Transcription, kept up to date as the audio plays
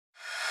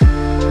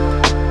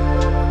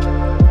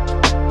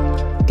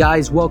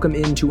Guys, welcome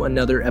into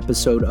another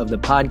episode of the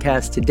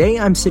podcast. Today,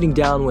 I'm sitting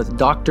down with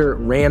Dr.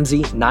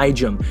 Ramsey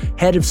Nijem,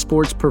 head of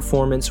sports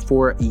performance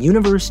for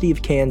University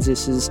of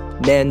Kansas's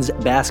men's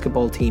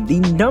basketball team, the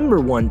number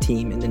one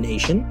team in the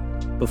nation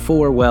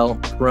before,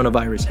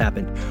 coronavirus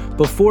happened.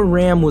 Before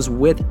Ram was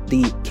with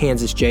the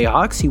Kansas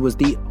Jayhawks, he was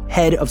the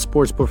head of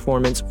sports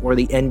performance for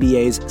the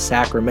NBA's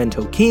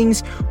Sacramento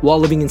Kings. While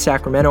living in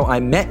Sacramento,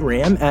 I met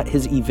Ram at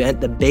his event,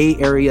 the Bay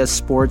Area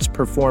Sports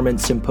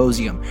Performance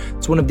Symposium.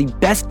 It's one of the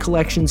best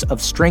collections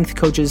of strength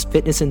coaches,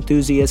 fitness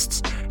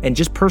enthusiasts, and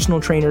just personal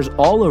trainers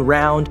all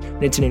around.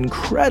 And it's an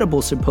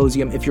incredible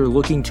symposium if you're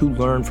looking to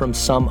learn from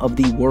some of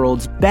the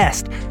world's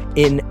best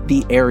in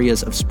the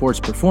areas of sports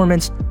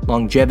performance,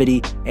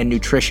 longevity, and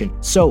nutrition.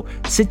 So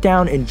sit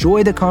down,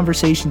 enjoy the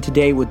conversation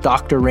today with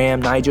Dr.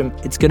 Ram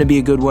Nijem. It's going to be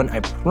a good one.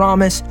 I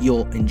promise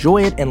you'll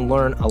enjoy it and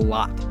learn a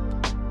lot.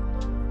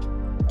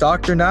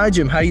 Dr.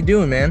 Nijem, how you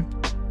doing, man?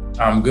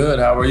 I'm good.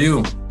 How are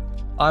you?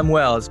 I'm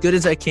well, as good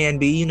as I can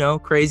be,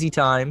 crazy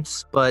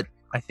times, but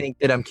I think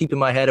that I'm keeping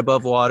my head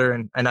above water,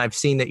 and I've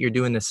seen that you're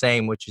doing the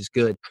same, which is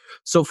good.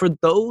 So for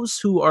those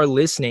who are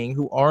listening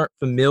who aren't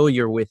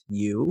familiar with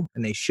you,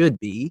 and they should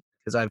be,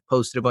 because I've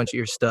posted a bunch of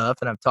your stuff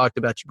and I've talked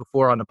about you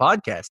before on the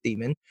podcast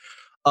even,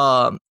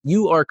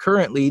 you are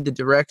currently the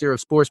director of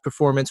sports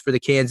performance for the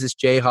Kansas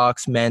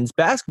Jayhawks men's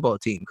basketball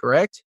team,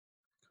 correct?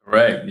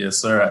 Correct. Yes,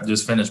 sir. I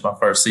just finished my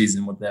first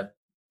season with them.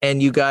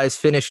 And you guys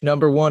finished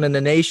number one in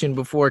the nation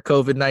before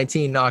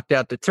COVID-19 knocked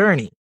out the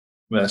tourney.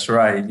 That's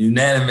right.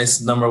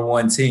 Unanimous number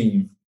one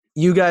team.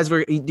 You guys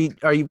are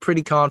you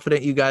pretty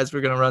confident you guys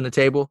were going to run the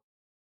table?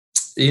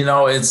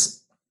 It's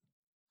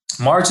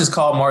March is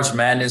called March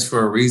Madness for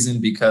a reason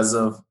because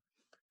of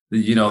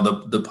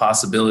the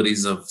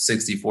possibilities of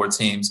 64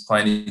 teams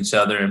playing each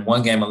other, and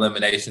one game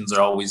eliminations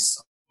are always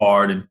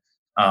hard. And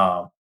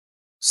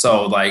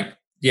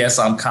yes,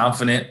 I'm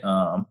confident.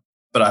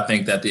 But I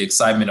think that the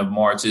excitement of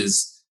March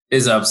is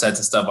upset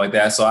and stuff like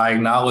that. So I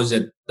acknowledge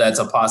that that's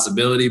a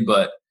possibility,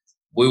 but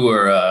we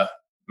were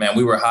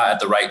hot at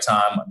the right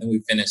time. I think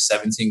we finished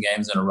 17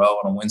 games in a row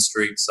on a win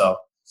streak. So,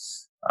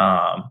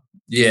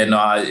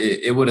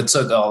 it would have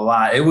took a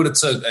lot. It would have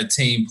took a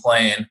team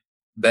playing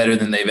better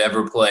than they've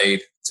ever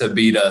played to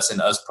beat us,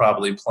 and us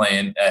probably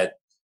playing at,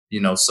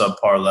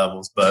 subpar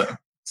levels. But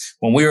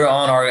when we were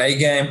on our A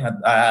game,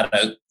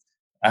 I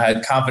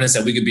had confidence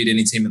that we could beat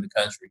any team in the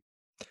country.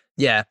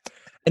 Yeah.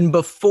 And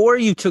before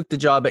you took the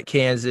job at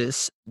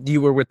Kansas,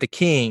 you were with the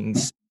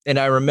Kings. And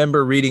I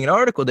remember reading an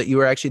article that you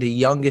were actually the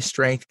youngest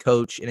strength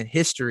coach in the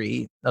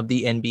history of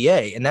the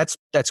NBA. And that's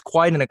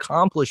quite an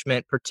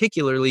accomplishment,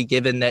 particularly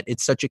given that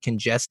it's such a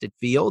congested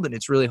field and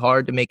it's really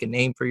hard to make a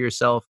name for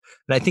yourself.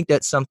 And I think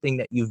that's something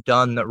that you've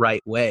done the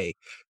right way.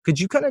 Could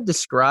you kind of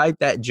describe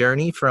that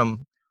journey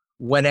from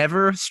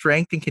whenever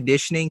strength and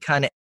conditioning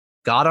kind of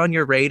got on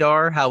your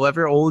radar,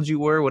 however old you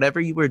were,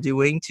 whatever you were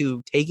doing,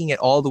 to taking it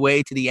all the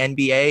way to the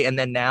NBA and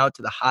then now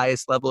to the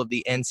highest level of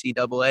the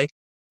NCAA?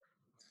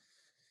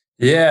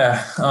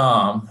 Yeah,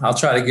 I'll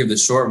try to give the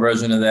short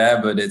version of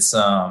that, but it's,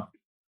 when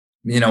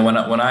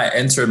I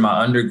entered my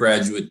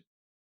undergraduate,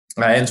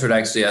 I entered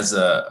actually as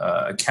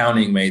a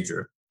accounting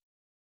major,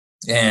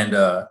 and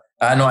I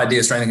had no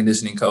idea strength and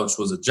conditioning coach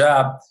was a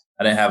job.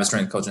 I didn't have a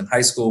strength coach in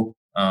high school,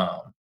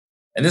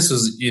 and this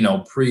was,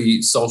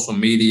 pre-social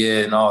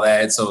media and all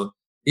that. So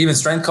even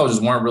strength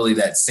coaches weren't really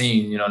that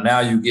seen.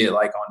 Now you get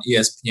like on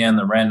ESPN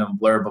the random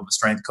blurb of a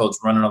strength coach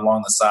running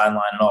along the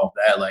sideline and all of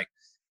that. Like,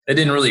 it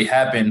didn't really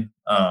happen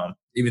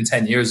even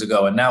 10 years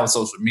ago. And now with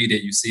social media,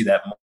 you see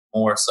that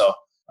more. So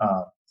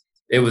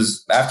it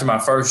was after my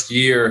first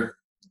year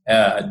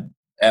at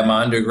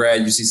my undergrad,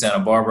 UC Santa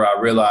Barbara,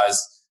 I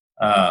realized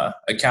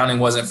accounting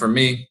wasn't for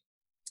me.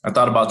 I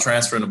thought about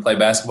transferring to play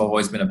basketball. I've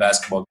always been a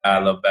basketball guy. I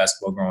loved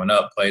basketball growing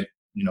up, played,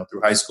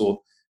 through high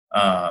school.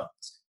 And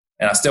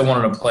I still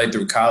wanted to play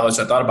through college.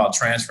 I thought about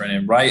transferring.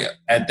 And right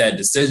at that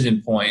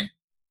decision point,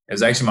 it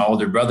was actually my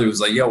older brother who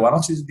was like, yo, why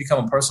don't you just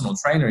become a personal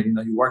trainer? You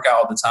work out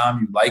all the time.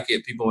 You like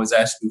it. People always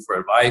ask you for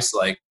advice.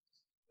 Like,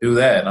 do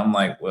that. And I'm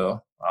like,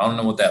 well, I don't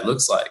know what that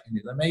looks like. And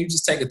he's like, man, you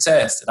just take a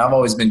test. And I've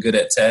always been good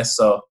at tests.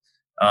 So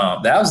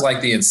that was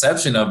like the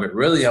inception of it.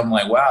 Really, I'm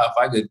like, wow, if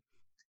I could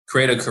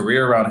create a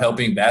career around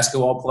helping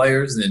basketball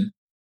players, then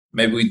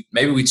maybe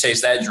we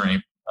chase that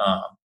dream.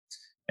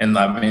 And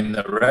I mean,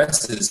 the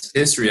rest is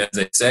history, as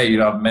they say.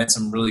 I've met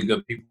some really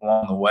good people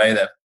along the way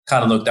that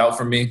kind of looked out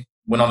for me.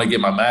 Went on to get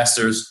my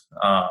master's.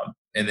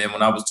 And then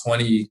when I was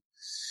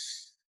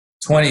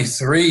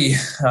 23,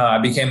 I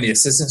became the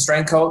assistant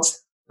strength coach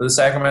for the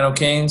Sacramento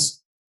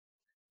Kings.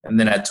 And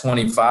then at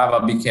 25,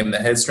 I became the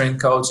head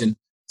strength coach. And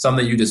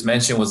something you just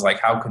mentioned was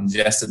like how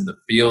congested the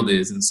field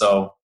is. And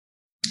so,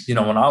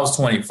 when I was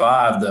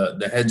 25,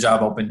 the head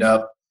job opened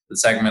up, the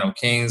Sacramento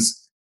Kings.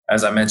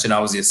 As I mentioned, I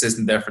was the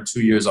assistant there for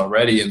 2 years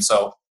already. And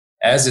so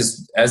as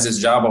this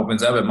job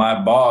opens up, and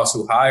my boss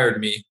who hired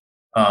me,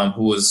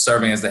 who was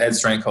serving as the head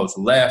strength coach,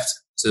 left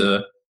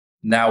to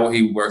now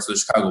he works with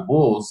Chicago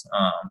Bulls.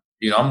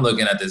 I'm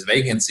looking at this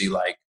vacancy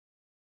like,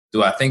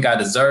 do I think I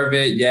deserve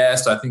it?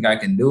 Yes. Do I think I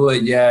can do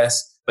it?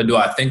 Yes. But do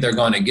I think they're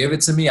going to give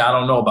it to me? I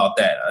don't know about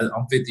that.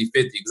 I'm 50-50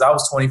 because I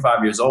was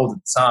 25 years old at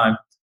the time.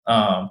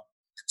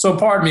 So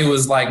part of me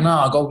was like,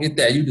 no, go get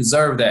that. You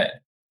deserve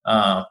that.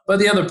 But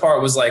the other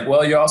part was like,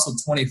 well, you're also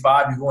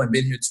 25. You've only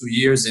been here 2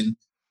 years, and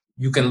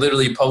you can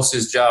literally post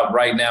this job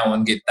right now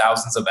and get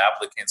thousands of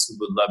applicants who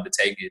would love to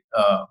take it.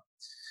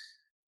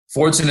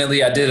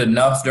 Fortunately, I did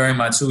enough during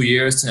my 2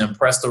 years to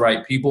impress the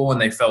right people,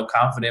 and they felt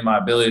confident in my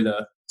ability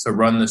to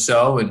run the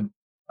show. And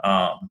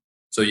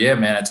so, yeah,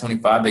 man, at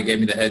 25, they gave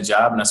me the head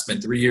job, and I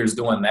spent 3 years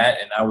doing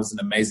that. And that was an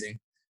amazing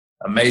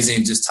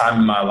just time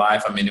in my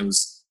life. I mean, it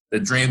was the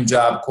dream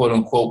job, quote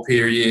unquote,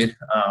 period.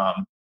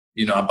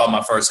 I bought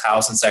my first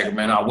house in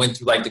Sacramento. I went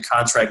through like the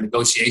contract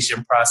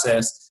negotiation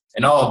process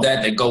and all of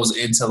that goes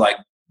into like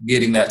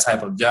getting that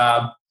type of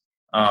job.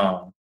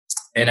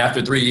 And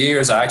after 3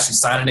 years, I actually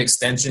signed an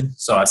extension.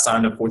 So I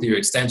signed a 4th-year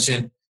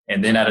extension.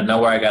 And then out of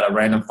nowhere, I got a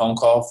random phone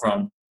call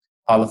from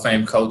Hall of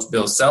Fame coach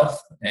Bill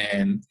Self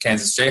and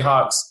Kansas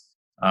Jayhawks.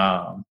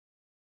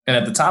 And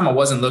at the time, I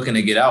wasn't looking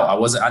to get out.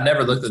 I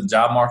never looked at the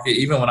job market,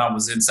 even when I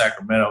was in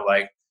Sacramento.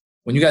 Like,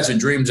 when you got your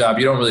dream job,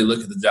 you don't really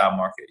look at the job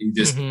market. You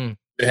just put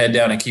your head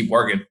down and keep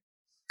working.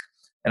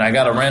 And I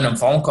got a random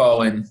phone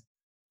call, and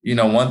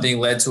one thing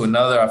led to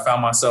another. I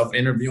found myself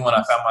interviewing.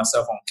 I found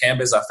myself on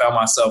campus. I found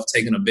myself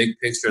taking a big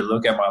picture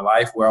look at my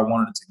life, where I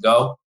wanted it to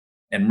go,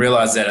 and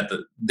realized that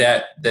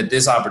that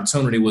this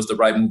opportunity was the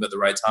right move at the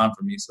right time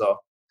for me. So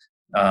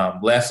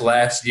left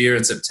last year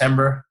in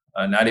September,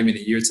 not even a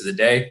year to the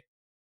day,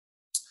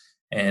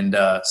 and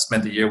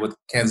spent the year with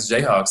Kansas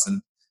Jayhawks.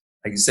 And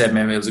like you said,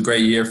 man, it was a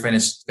great year.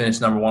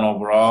 Finished number 1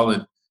 overall,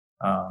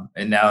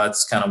 and now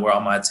that's kind of where all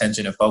my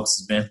attention and focus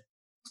has been.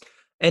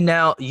 And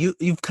now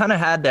you've kind of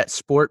had that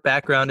sport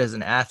background as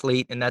an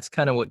athlete, and that's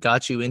kind of what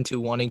got you into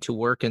wanting to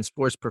work in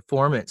sports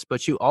performance.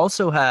 But you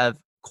also have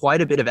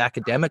quite a bit of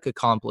academic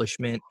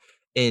accomplishment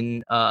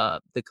in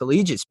the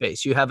collegiate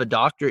space. You have a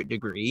doctorate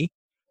degree,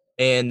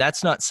 and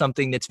that's not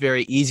something that's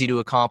very easy to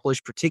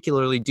accomplish,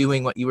 particularly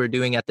doing what you were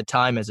doing at the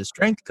time as a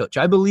strength coach.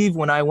 I believe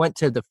when I went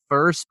to the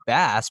first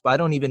BASP, I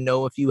don't even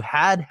know if you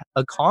had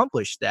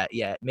accomplished that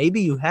yet.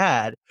 Maybe you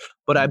had,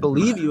 but I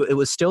believe it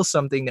was still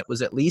something that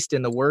was at least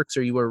in the works,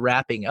 or you were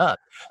wrapping up.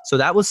 So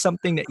that was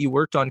something that you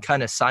worked on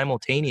kind of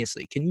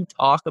simultaneously. Can you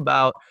talk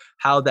about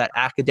how that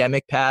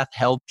academic path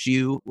helped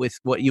you with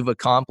what you've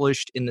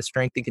accomplished in the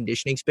strength and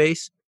conditioning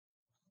space?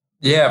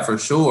 Yeah, for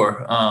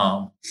sure.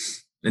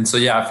 And so,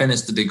 I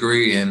finished the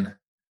degree, and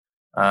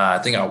I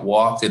think I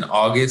walked in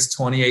August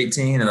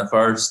 2018, and the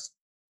first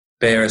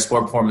Bay Area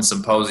Sport Performance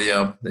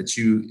Symposium that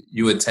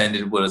you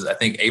attended was, I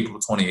think, April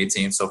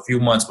 2018, so a few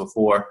months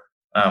before.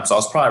 So I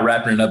was probably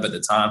wrapping it up at the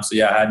time. So,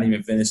 I hadn't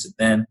even finished it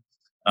then.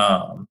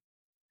 And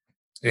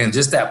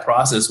just that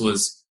process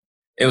was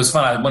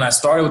fun. When I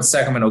started with the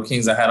Sacramento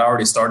Kings, I had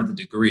already started the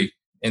degree.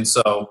 And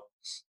so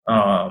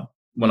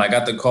when I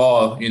got the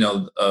call,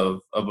 of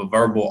a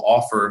verbal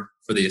offer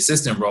for the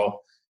assistant role,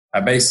 I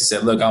basically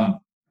said, look,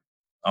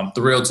 I'm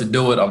thrilled to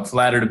do it. I'm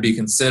flattered to be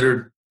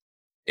considered.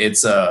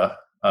 It's a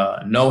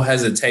no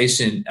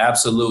hesitation,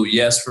 absolute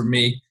yes for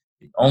me.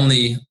 The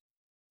only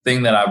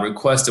thing that I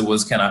requested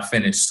was, can I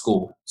finish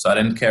school? So I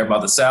didn't care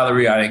about the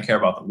salary. I didn't care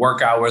about the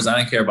work hours. I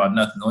didn't care about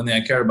nothing. The only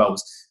thing I cared about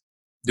was,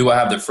 do I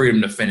have the freedom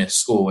to finish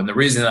school? And the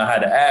reason I had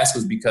to ask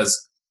was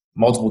because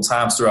multiple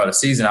times throughout the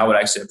season, I would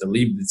actually have to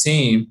leave the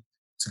team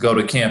to go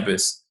to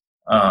campus.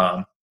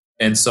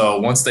 And so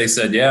once they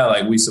said, yeah,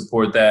 like, we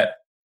support that,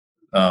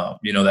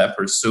 that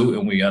pursuit,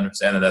 and we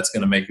understand that that's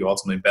going to make you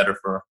ultimately better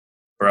for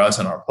us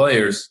and our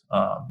players.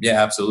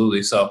 Yeah,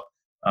 absolutely. So,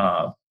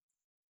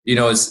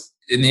 it's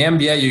in the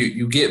NBA,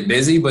 you get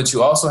busy, but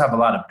you also have a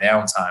lot of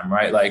downtime,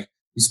 right? Like,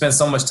 you spend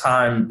so much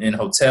time in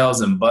hotels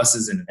and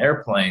buses and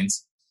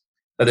airplanes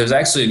that there's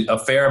actually a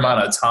fair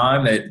amount of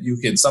time that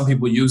some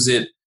people use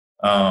it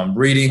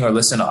reading or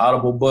listen to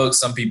Audible books.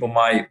 Some people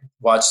might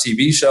watch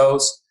TV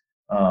shows.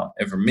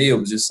 And for me, it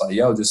was just like,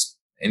 just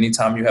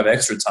anytime you have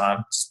extra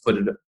time, just put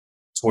it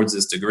towards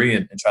this degree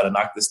and try to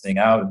knock this thing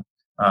out.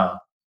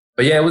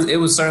 But yeah, it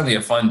was certainly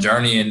a fun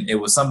journey, and it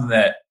was something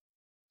that,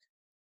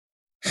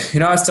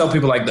 I always tell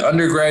people, like, the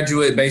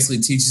undergraduate basically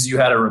teaches you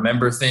how to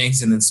remember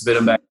things and then spit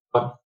them back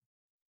out.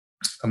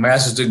 A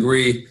master's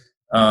degree,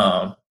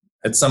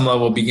 at some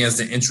level, begins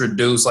to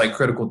introduce like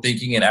critical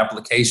thinking and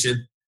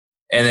application,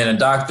 and then a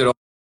doctorate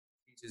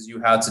teaches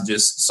you how to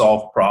just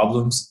solve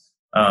problems.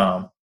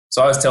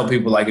 So I always tell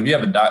people, like, if you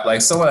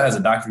have someone that has a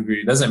doctorate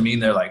degree, it doesn't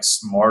mean they're like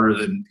smarter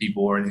than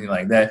people or anything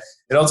like that.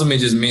 It ultimately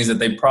just means that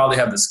they probably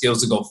have the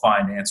skills to go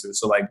find answers.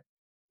 So, like,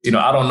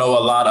 I don't know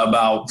a lot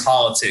about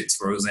politics,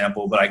 for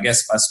example, but I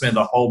guess if I spend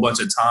a whole bunch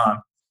of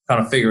time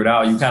trying to figure it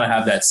out, you kind of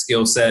have that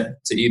skill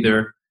set to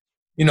either,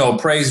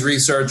 appraise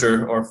research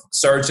or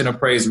search and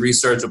appraise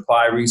research,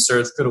 apply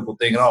research, critical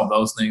thinking, all of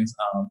those things.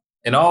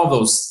 And all of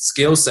those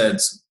skill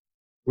sets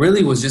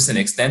really was just an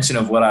extension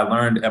of what I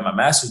learned at my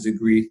master's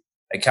degree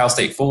at Cal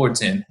State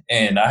Fullerton.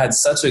 And I had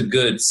such a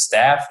good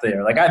staff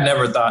there. Like, I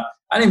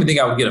didn't even think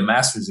I would get a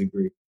master's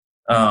degree.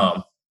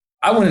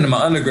 I went into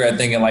my undergrad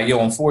thinking, like,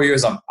 in 4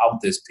 years, I'm out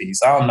this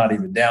piece. I'm not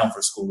even down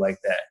for school like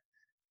that.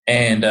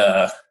 And,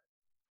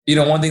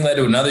 one thing led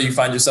to another. You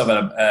find yourself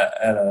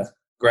at a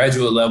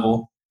graduate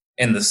level,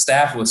 and the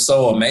staff was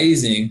so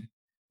amazing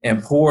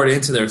and poured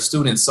into their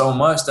students so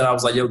much that I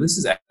was like, yo, this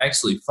is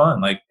actually fun.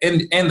 Like,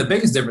 and the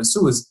biggest difference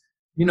too is,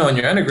 in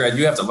your undergrad,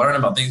 you have to learn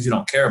about things you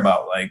don't care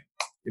about. Like,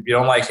 if you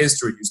don't like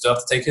history, you still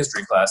have to take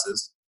history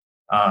classes.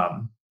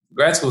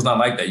 Grad school is not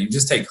like that. You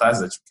just take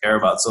classes that you care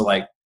about. So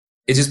like,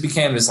 it just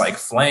became this like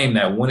flame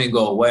that wouldn't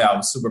go away. I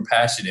was super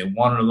passionate,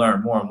 wanted to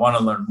learn more and want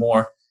to learn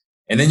more.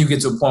 And then you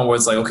get to a point where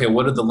it's like, okay,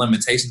 what are the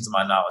limitations of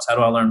my knowledge? How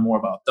do I learn more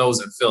about those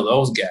and fill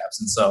those gaps?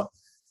 And so,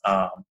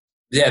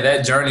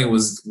 that journey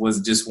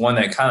was just one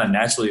that kind of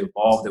naturally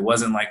evolved. It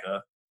wasn't like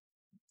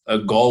a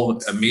goal,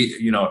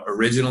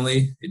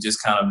 originally. It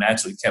just kind of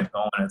naturally kept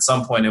going. At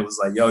some point, it was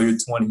like, yo, you're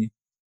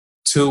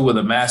 22 with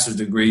a master's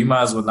degree. You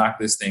might as well knock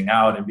this thing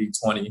out and be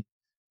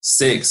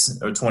 26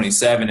 or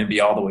 27 and be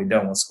all the way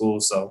done with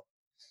school. So,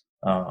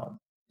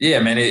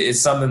 man,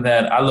 it's something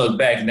that I look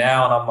back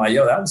now and I'm like,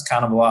 yo, that was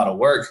kind of a lot of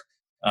work.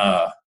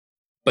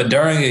 But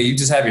during it, you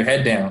just have your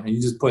head down and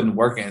you just put in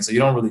work in. So you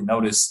don't really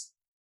notice.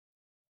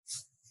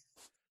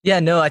 Yeah,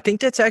 no, I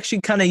think that's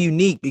actually kind of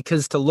unique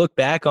because to look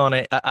back on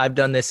it, I've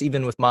done this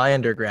even with my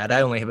undergrad.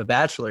 I only have a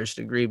bachelor's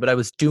degree, but I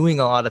was doing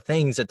a lot of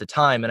things at the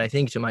time. And I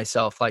think to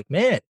myself, like,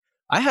 man,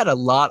 I had a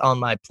lot on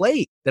my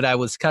plate that I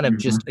was kind of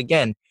just,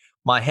 again,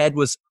 my head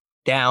was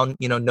down,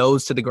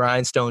 nose to the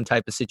grindstone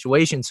type of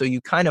situation. So you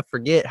kind of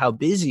forget how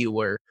busy you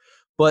were.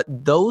 But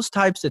those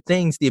types of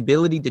things, the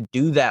ability to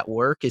do that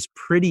work is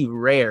pretty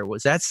rare.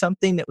 Was that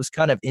something that was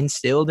kind of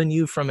instilled in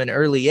you from an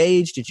early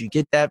age? Did you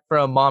get that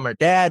from mom or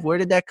dad? Where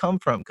did that come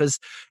from? Because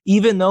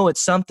even though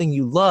it's something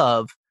you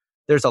love,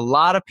 there's a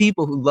lot of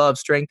people who love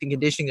strength and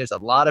conditioning. There's a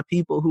lot of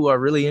people who are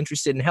really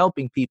interested in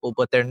helping people,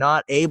 but they're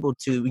not able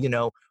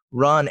to,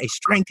 run a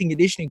strength and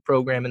conditioning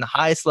program in the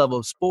highest level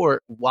of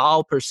sport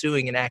while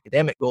pursuing an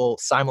academic goal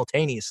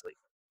simultaneously.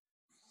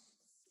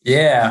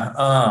 Yeah.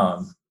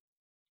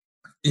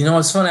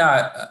 It's funny.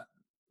 I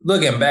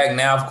looking back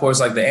now, of course,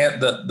 like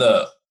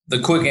the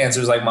quick answer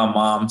is like my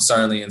mom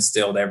certainly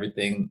instilled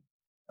everything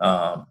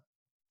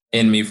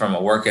in me from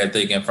a work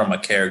ethic and from a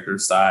character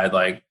side.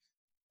 Like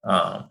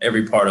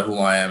every part of who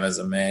I am as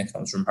a man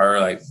comes from her.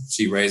 Like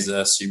she raised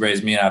us. She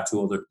raised me. And I have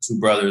two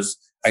brothers.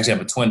 I actually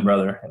have a twin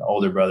brother, an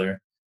older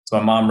brother. So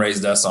my mom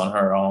raised us on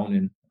her own,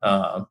 and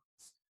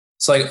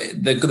so like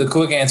the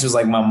quick answer is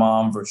like my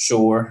mom for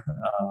sure.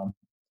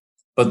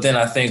 But then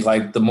I think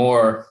like the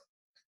more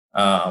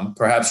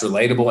perhaps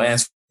relatable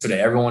answer to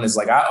everyone is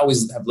like I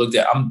always have looked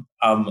at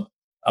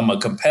I'm a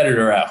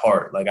competitor at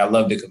heart. Like I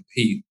love to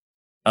compete.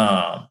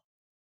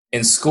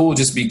 And school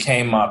just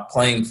became my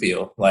playing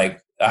field.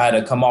 Like I had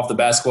to come off the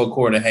basketball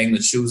court and hang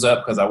the shoes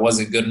up because I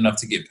wasn't good enough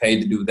to get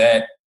paid to do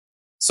that.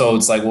 So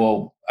it's like,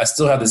 well, I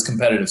still have this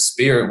competitive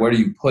spirit. Where do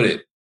you put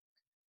it?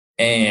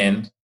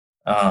 And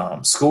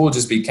school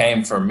just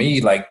became for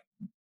me like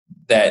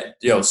that,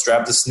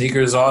 strap the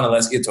sneakers on and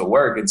let's get to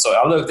work. And so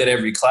I looked at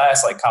every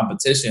class like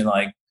competition.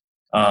 Like,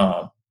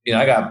 I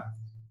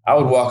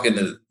would walk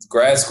into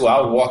grad school. I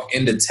would walk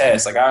into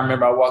tests. Like I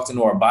remember I walked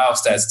into our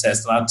biostats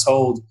test and I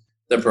told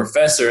the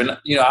professor, and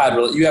you have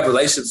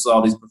relationships with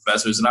all these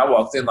professors, and I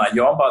walked in like,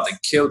 yo, I'm about to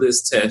kill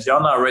this test.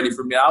 Y'all not ready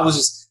for me. I'm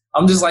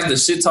just like the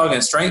shit talking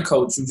strength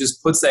coach who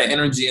just puts that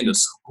energy into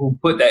school,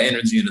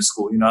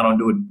 I don't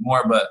do it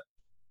anymore, but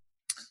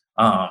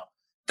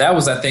that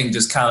was, I think,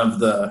 just kind of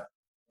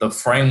the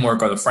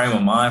framework or the frame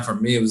of mind for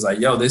me. It was like,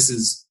 yo, this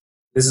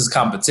is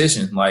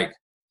competition. Like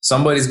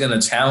somebody's going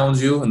to challenge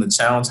you, and the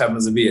challenge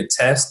happens to be a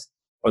test,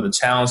 or the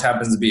challenge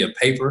happens to be a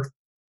paper,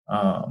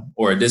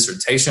 or a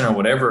dissertation, or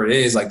whatever it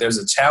is. Like there's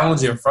a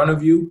challenge in front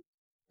of you,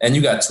 and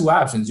you got two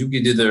options. You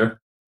could either,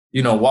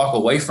 walk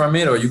away from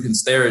it, or you can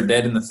stare it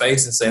dead in the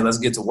face and say, let's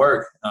get to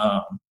work.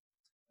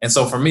 And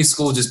so for me,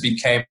 school just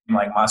became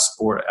like my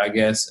sport, I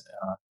guess.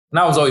 And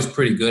I was always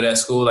pretty good at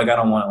school. Like I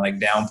don't want to like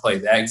downplay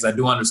that, because I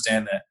do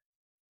understand that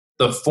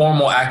the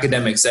formal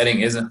academic setting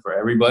isn't for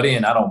everybody,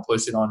 and I don't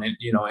push it on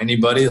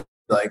anybody.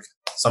 Like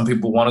some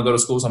people want to go to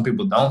school, some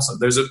people don't. So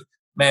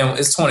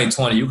it's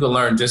 2020. You can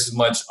learn just as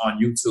much on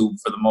YouTube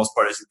for the most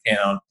part as you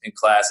can in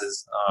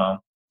classes.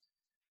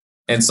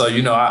 And so,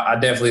 I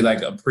definitely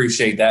like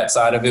appreciate that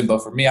side of it.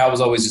 But for me, I was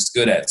always just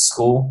good at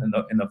school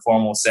in the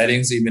formal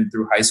settings, even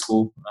through high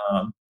school.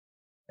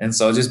 And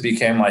so it just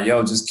became like,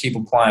 yo, just keep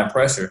applying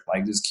pressure,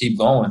 like just keep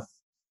going.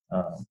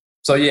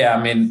 So yeah,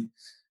 I mean,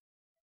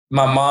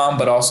 my mom,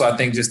 but also I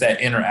think just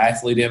that inner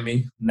athlete in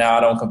me. Now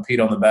I don't compete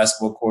on the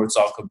basketball court,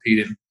 so I'll compete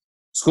in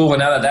school. And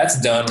now that that's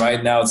done,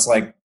 right now it's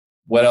like,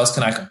 what else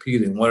can I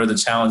compete in? What are the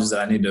challenges that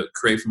I need to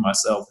create for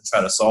myself and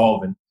try to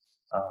solve?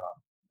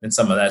 And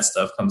some of that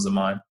stuff comes to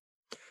mind.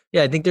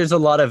 Yeah, I think there's a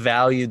lot of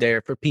value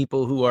there for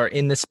people who are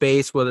in the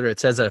space, whether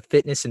it's as a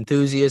fitness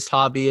enthusiast,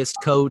 hobbyist,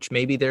 coach,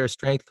 maybe they're a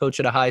strength coach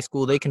at a high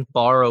school. They can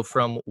borrow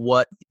from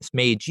what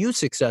made you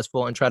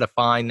successful and try to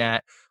find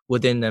that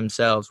within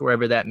themselves,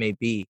 wherever that may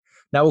be.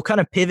 Now we'll kind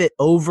of pivot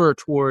over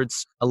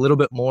towards a little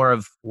bit more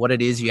of what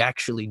it is you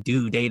actually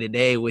do day to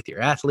day with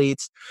your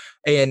athletes.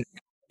 And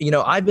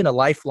I've been a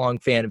lifelong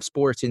fan of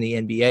sports in the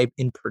NBA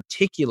in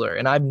particular,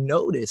 and I've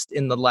noticed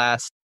in the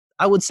last,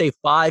 I would say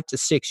 5 to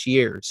 6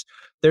 years,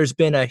 there's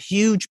been a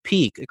huge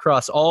peak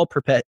across all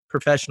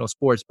professional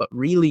sports, but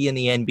really in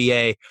the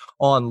NBA,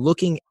 on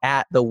looking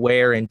at the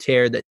wear and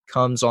tear that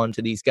comes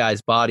onto these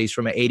guys' bodies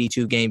from an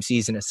 82-game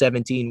season, a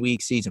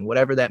 17-week season,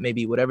 whatever that may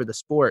be, whatever the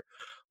sport.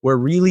 We're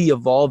really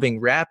evolving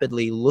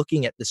rapidly,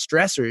 looking at the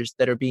stressors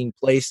that are being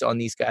placed on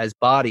these guys'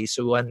 bodies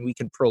so when we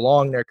can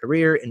prolong their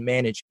career and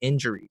manage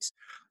injuries.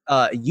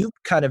 You've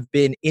kind of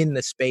been in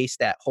the space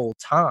that whole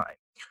time.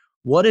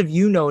 What have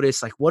you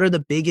noticed? Like, what are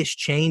the biggest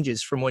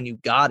changes from when you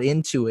got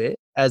into it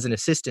as an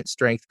assistant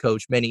strength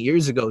coach many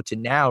years ago to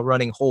now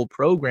running whole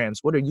programs?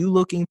 What are you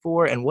looking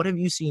for, and what have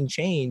you seen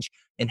change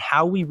in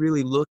how we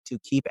really look to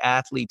keep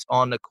athletes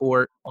on the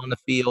court, on the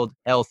field,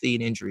 healthy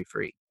and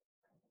injury-free?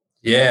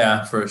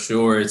 Yeah, for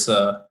sure. It's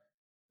a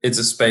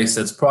space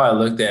that's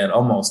probably looked at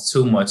almost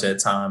too much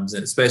at times,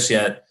 especially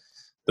at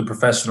the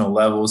professional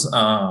levels.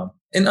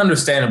 And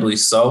understandably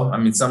so. I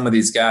mean, some of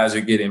these guys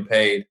are getting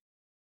paid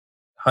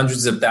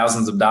hundreds of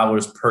thousands of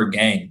dollars per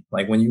game.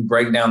 Like when you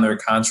break down their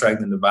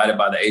contract and divide it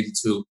by the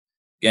 82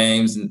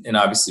 games and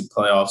obviously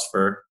playoffs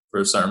for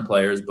certain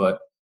players, but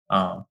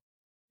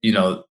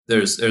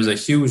there's a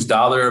huge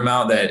dollar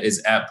amount that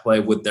is at play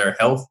with their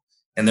health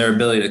and their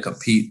ability to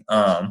compete.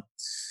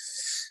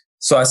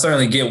 So I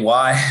certainly get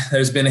why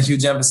there's been a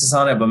huge emphasis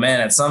on it, but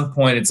man, at some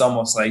point it's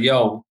almost like,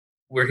 yo,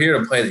 we're here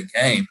to play the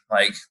game.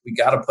 Like we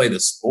got to play the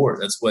sport.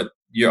 That's what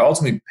you're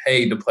ultimately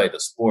paid to play the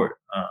sport.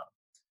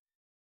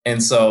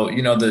 And so,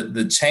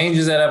 the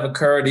changes that have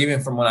occurred,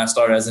 even from when I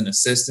started as an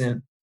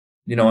assistant,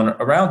 in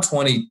around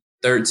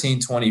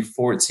 2013,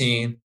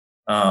 2014,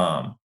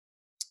 some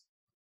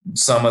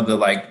of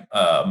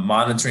the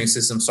monitoring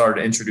systems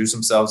started to introduce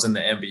themselves in the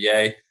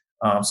NBA.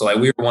 So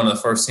we were one of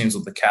the first teams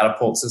with the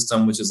Catapult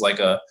system, which is like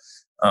a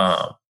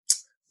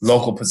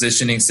local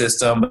positioning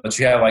system. But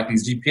you have like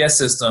these GPS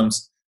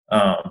systems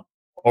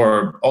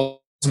or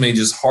ultimately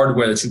just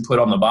hardware that you put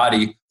on the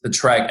body to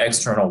track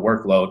external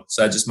workload.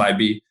 So that just might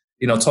be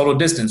total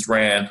distance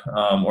ran,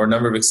 or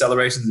number of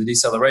accelerations and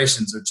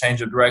decelerations, or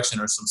change of direction,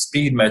 or some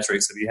speed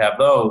metrics if you have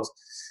those.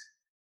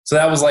 So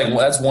that was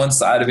that's one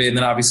side of it. And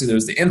then obviously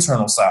there's the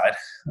internal side.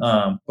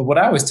 But what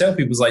I always tell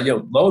people is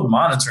load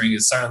monitoring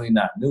is certainly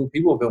not new.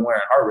 People have been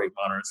wearing heart rate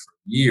monitors for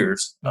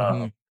years.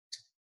 Mm-hmm.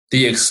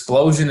 The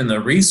explosion in the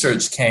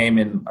research came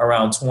in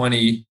around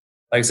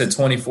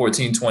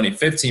 2014,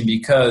 2015,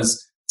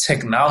 because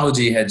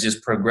technology had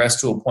just progressed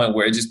to a point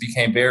where it just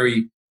became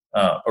very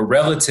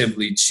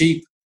relatively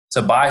cheap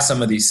to buy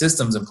some of these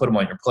systems and put them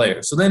on your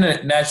players. So then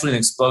naturally an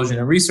explosion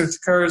in research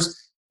occurs.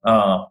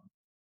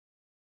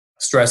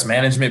 Stress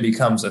management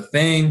becomes a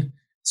thing.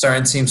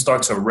 Certain teams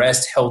start to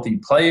rest healthy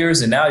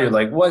players. And now you're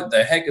like, what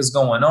the heck is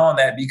going on?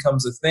 That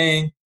becomes a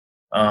thing.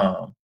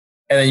 And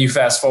then you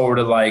fast forward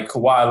to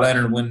Kawhi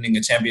Leonard winning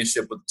a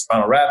championship with the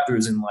Toronto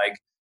Raptors. And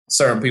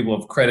certain people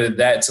have credited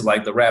that to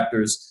the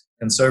Raptors'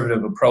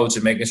 conservative approach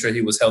and making sure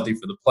he was healthy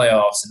for the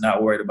playoffs and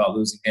not worried about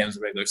losing games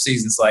in the regular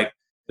season. It's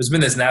there's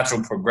been this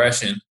natural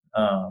progression.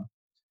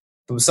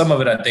 But some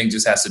of it, I think,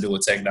 just has to do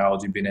with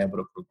technology being able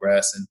to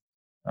progress. And,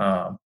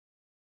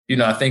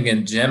 I think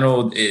in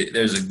general,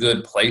 there's a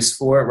good place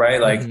for it,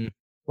 right? Mm-hmm.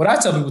 What I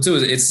tell people, too,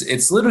 is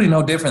it's literally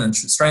no different than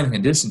strength and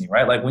conditioning,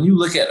 right? When you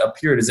look at a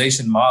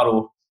periodization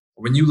model,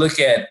 when you look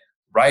at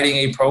writing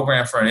a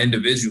program for an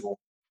individual,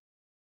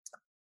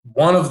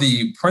 one of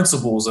the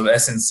principles of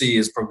SNC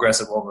is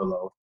progressive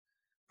overload.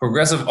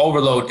 Progressive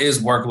overload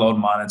is workload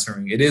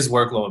monitoring. It is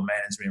workload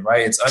management,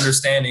 right? It's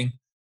understanding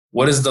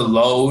what is the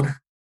load,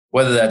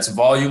 whether that's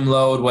volume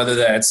load, whether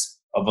that's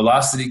a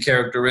velocity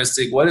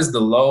characteristic, what is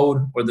the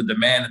load or the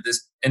demand that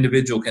this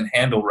individual can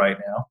handle right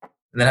now?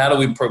 And then how do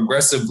we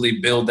progressively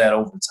build that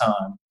over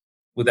time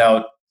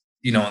without,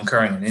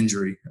 incurring an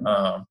injury?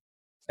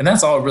 And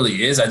that's all it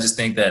really is. I just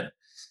think that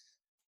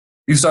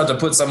you start to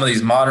put some of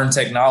these modern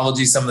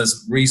technologies, some of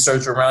this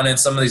research around it,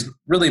 some of these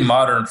really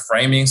modern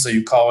framing. So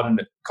you call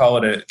it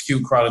a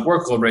acute chronic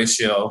workload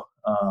ratio,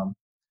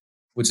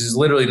 which is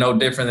literally no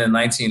different than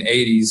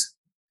 1980s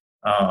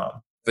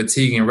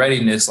fatigue and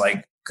readiness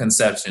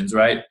conceptions,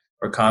 right?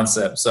 Or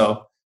concepts.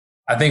 So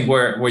I think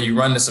where you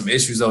run into some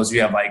issues though is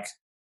you have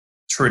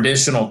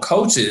traditional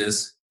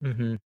coaches,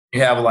 mm-hmm.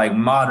 you have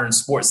modern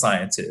sports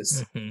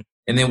scientists. Mm-hmm.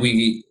 And then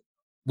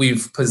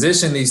we've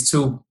positioned these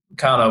two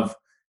kind of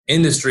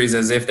industries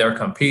as if they're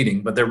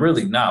competing, but they're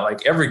really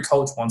not. Every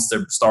coach wants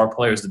their star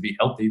players to be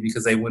healthy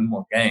because they win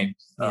more games.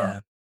 Yeah.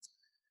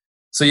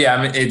 So yeah,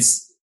 I mean,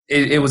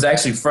 it was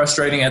actually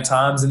frustrating at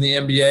times in the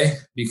NBA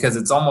because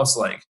it's almost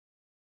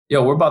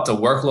we're about to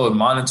workload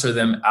monitor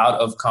them out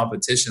of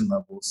competition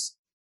levels.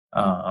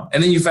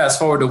 And then you fast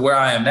forward to where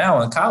I am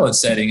now in college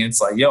setting.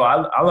 It's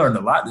I learned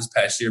a lot this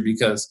past year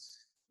because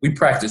we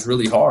practice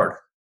really hard,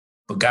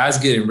 but guys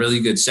get in really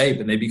good shape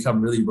and they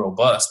become really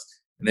robust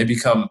and they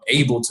become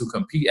able to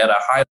compete at a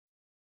high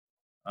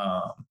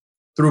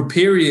through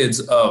periods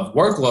of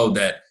workload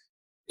that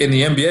in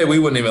the NBA we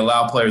wouldn't even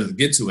allow players to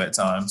get to at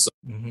times. So,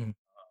 mm-hmm.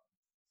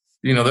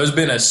 there's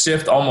been a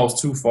shift almost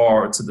too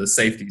far to the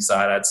safety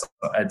side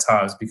at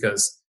times,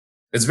 because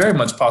it's very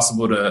much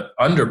possible to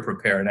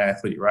under-prepare an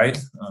athlete, right?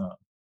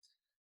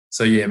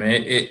 So, yeah,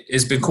 man,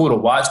 it's been cool to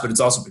watch, but it's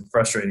also been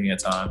frustrating at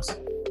times.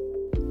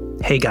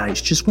 Hey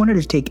guys, just wanted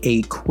to take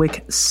a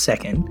quick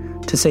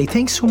second to say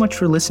thanks so much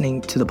for listening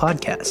to the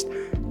podcast.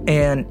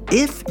 And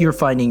if you're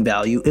finding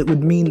value, it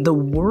would mean the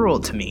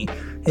world to me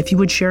if you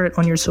would share it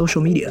on your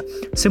social media.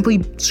 Simply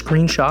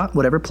screenshot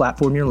whatever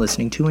platform you're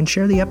listening to and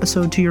share the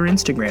episode to your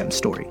Instagram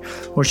story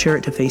or share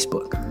it to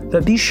Facebook.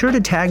 But be sure to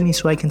tag me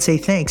so I can say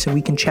thanks and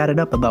we can chat it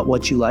up about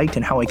what you liked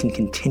and how I can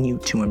continue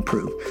to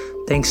improve.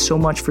 Thanks so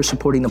much for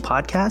supporting the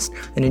podcast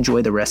and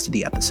enjoy the rest of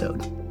the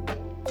episode.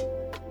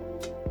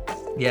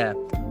 Yeah.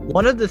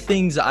 One of the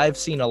things I've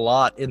seen a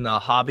lot in the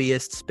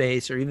hobbyist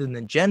space or even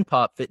the Gen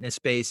Pop fitness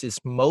space is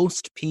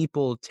most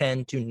people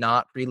tend to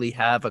not really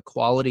have a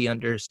quality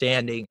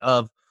understanding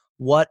of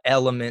what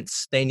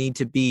elements they need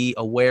to be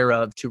aware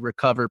of to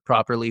recover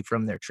properly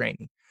from their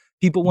training.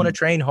 People want to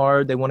train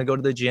hard. They want to go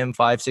to the gym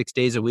 5-6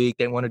 days a week.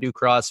 They want to do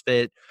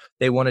CrossFit.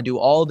 They want to do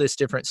all this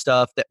different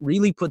stuff that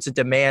really puts a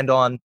demand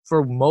on,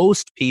 for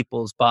most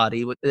people's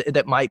body,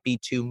 that might be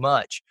too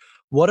much.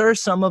 What are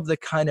some of the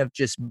kind of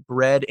just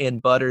bread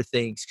and butter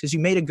things? Because you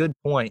made a good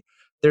point.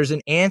 There's an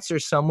answer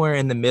somewhere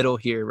in the middle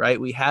here, right?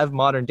 We have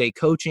modern day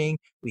coaching,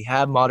 we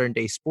have modern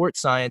day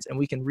sports science, and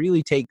we can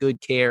really take good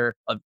care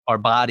of our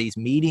bodies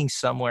meeting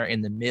somewhere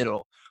in the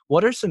middle.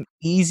 What are some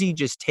easy,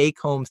 just take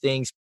home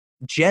things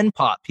Gen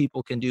Pop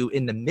people can do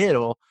in the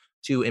middle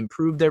to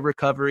improve their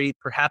recovery,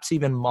 perhaps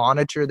even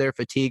monitor their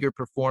fatigue or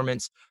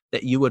performance,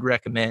 that you would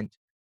recommend?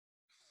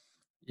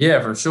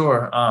 Yeah, for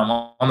sure.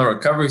 On the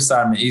recovery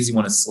side, an easy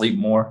one is sleep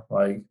more.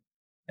 Like,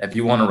 if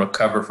you want to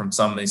recover from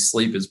something,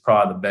 sleep is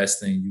probably the best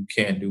thing you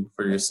can do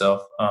for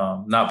yourself.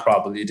 Not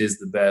probably, it is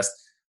the best.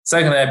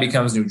 Second, that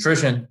becomes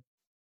nutrition.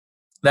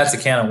 That's a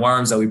can of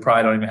worms that we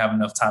probably don't even have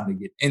enough time to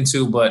get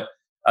into. But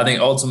I think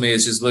ultimately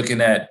it's just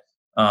looking at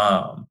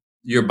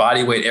your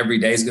body weight every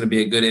day is going to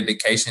be a good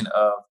indication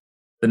of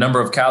the number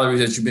of calories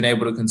that you've been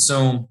able to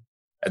consume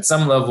at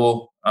some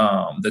level,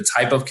 the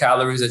type of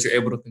calories that you're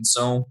able to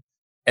consume,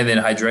 and then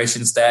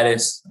hydration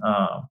status.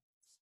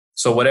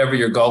 So whatever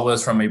your goal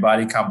is from a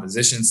body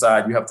composition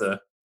side, you have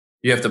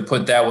to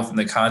put that within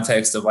the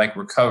context of like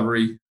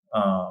recovery.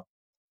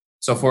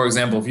 So for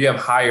example, if you have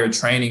higher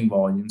training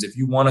volumes, if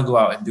you want to go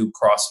out and do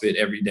CrossFit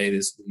every day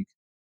this week,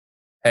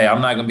 hey,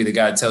 I'm not going to be the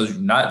guy that tells you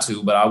not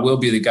to, but I will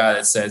be the guy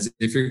that says,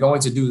 if you're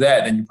going to do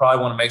that, then you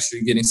probably want to make sure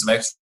you're getting some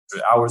extra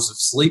hours of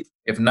sleep.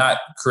 If not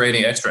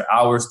creating extra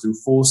hours through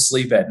full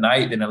sleep at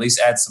night, then at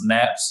least add some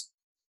naps.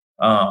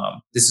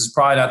 This is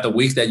probably not the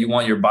week that you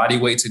want your body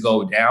weight to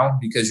go down,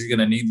 because you're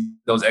going to need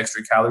those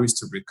extra calories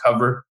to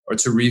recover or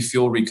to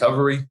refuel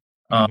recovery.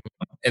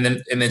 And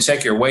then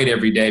check your weight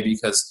every day,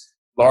 because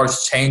large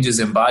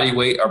changes in body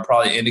weight are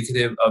probably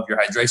indicative of your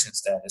hydration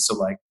status. So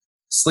like,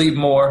 sleep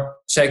more,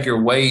 check your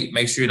weight,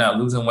 make sure you're not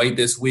losing weight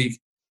this week.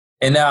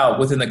 And now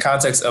within the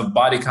context of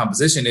body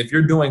composition, if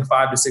you're doing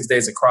 5 to 6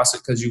 days of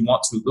CrossFit because you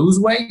want to lose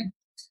weight,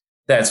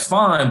 that's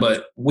fine.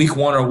 But week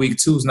 1 or week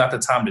 2 is not the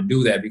time to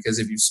do that, because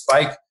if you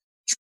spike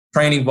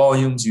training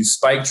volumes, you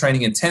spike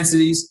training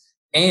intensities,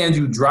 and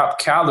you drop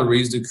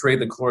calories to create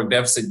the caloric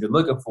deficit you're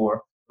looking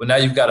for, but now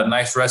you've got a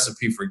nice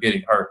recipe for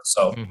getting hurt.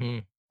 So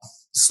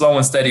slow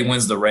and steady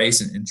wins the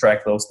race, and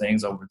track those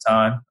things over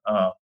time.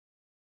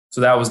 So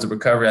that was the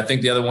recovery. I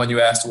think the other one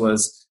you asked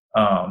was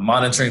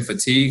monitoring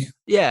fatigue.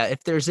 Yeah,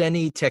 if there's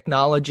any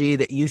technology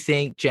that you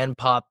think Gen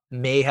Pop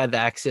may have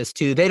access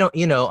to. They don't,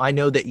 I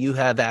know that you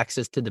have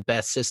access to the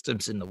best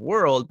systems in the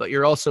world, but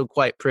you're also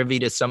quite privy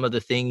to some of the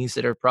things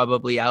that are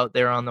probably out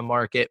there on the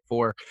market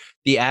for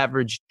the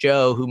average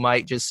Joe who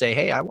might just say,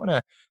 hey, I want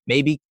to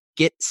maybe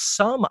get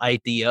some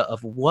idea of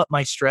what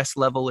my stress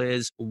level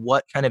is,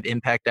 what kind of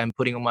impact I'm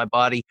putting on my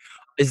body.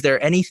 Is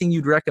there anything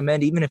you'd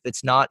recommend, even if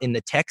it's not in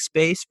the tech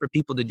space, for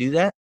people to do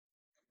that?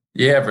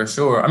 Yeah, for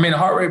sure. I mean, a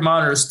heart rate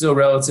monitor is still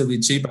relatively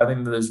cheap. I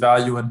think that there's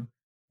value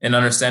in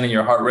understanding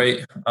your heart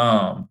rate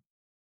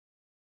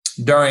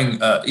during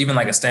even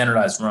like a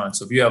standardized run.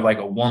 So if you have like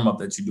a warm-up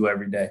that you do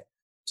every day,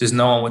 just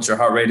knowing what your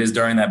heart rate is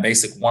during that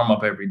basic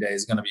warm-up every day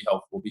is going to be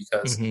helpful,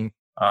 because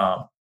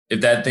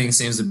if that thing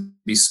seems to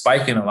be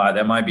spiking a lot,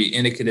 that might be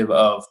indicative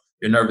of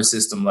your nervous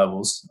system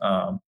levels.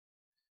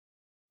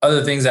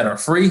 Other things that are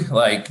free,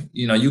 like,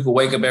 you could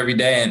wake up every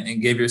day and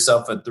give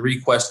yourself a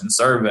 3-question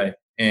survey.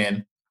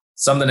 And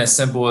something as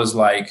simple as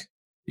like,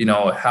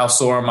 how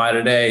sore am I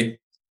today?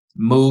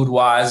 Mood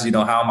wise,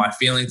 how am I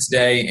feeling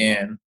today?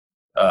 And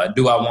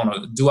do I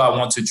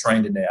want to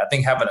train today? I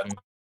think having a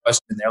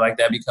question in there like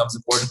that becomes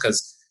important,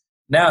 because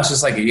now it's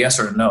just like a yes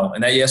or a no.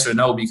 And that yes or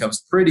no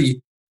becomes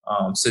pretty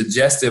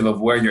suggestive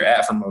of where you're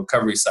at from a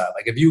recovery side.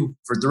 Like if you,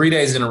 for 3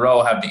 days in a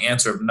row, have the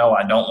answer of no,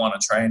 I don't want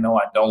to train, no,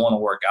 I don't want to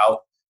work out,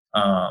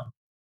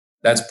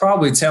 that's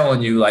probably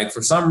telling you, like,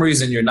 for some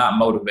reason you're not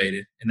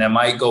motivated. And that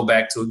might go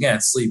back to, again,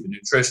 sleep and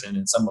nutrition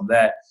and some of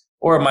that.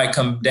 Or it might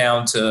come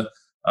down to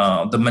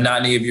the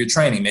monotony of your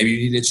training. Maybe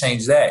you need to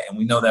change that. And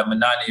we know that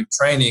monotony of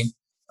training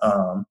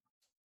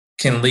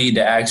can lead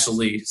to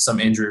actually some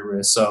injury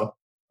risk. So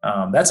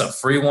that's a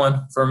free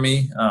one for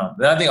me.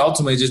 And I think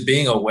ultimately just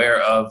being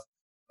aware of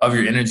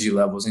your energy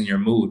levels and your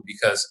mood,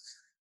 because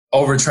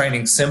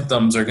overtraining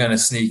symptoms are going to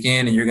sneak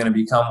in and you're going to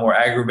become more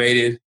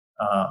aggravated.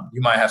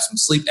 You might have some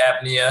sleep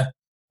apnea.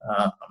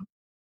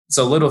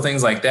 So little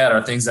things like that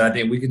are things that I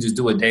think we could just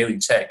do a daily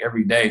check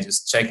every day.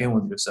 Just check in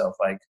with yourself.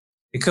 Like,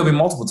 it could be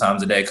multiple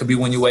times a day. It could be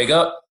when you wake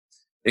up.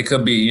 It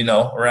could be,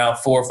 around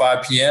 4 or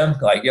 5 p.m.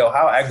 Like, yo,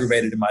 how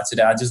aggravated am I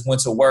today? I just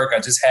went to work. I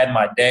just had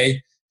my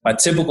day. My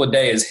typical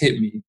day has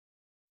hit me.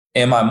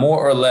 Am I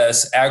more or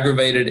less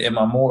aggravated? Am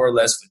I more or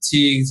less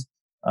fatigued?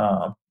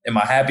 Am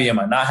I happy? Am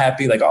I not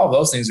happy? Like, all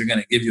those things are going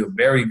to give you a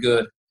very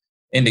good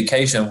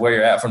indication of where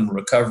you're at from a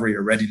recovery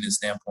or readiness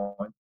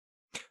standpoint.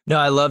 No,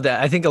 I love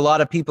that. I think a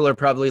lot of people are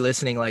probably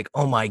listening like,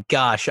 oh my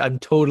gosh, I'm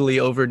totally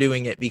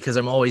overdoing it because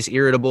I'm always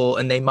irritable.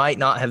 And they might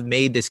not have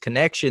made this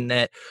connection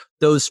that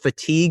those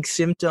fatigue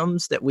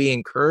symptoms that we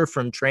incur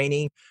from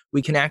training,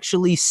 we can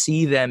actually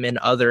see them in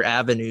other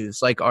avenues,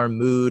 like our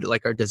mood,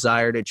 like our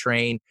desire to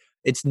train.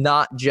 It's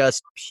not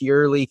just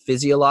purely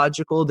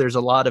physiological. There's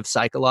a lot of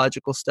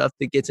psychological stuff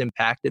that gets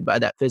impacted by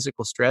that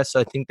physical stress. So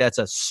I think that's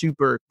a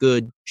super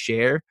good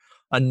share.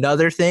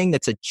 Another thing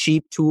that's a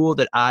cheap tool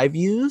that I've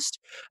used,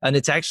 and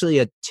it's actually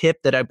a tip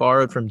that I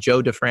borrowed from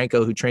Joe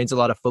DeFranco, who trains a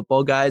lot of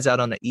football guys out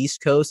on the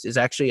East Coast, is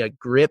actually a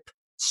grip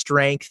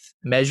strength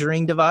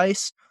measuring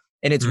device.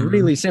 And it's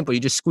really simple. You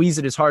just squeeze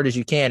it as hard as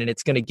you can, and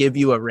it's going to give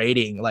you a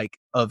rating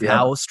of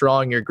how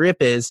strong your grip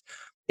is.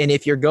 And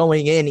if you're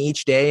going in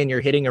each day and you're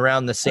hitting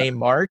around the same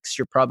marks,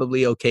 you're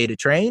probably okay to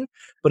train.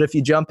 But if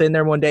you jump in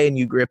there one day and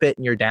you grip it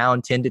and you're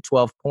down 10 to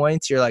 12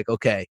 points, you're like,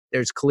 okay,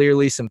 there's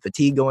clearly some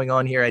fatigue going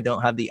on here. I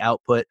don't have the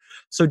output.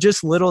 So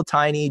just little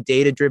tiny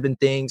data-driven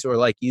things, or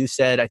like you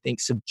said, I think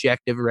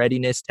subjective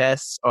readiness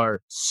tests are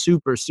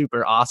super,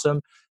 super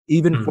awesome,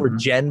 even for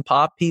Gen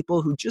Pop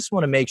people who just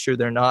want to make sure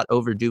they're not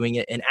overdoing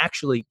it and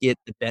actually get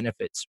the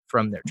benefits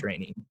from their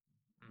training.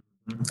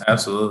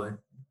 Absolutely.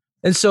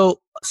 And so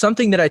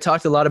something that I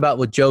talked a lot about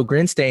with Joe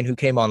Grinstein, who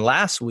came on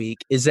last week,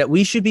 is that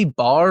we should be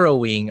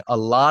borrowing a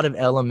lot of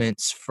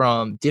elements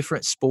from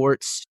different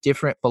sports,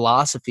 different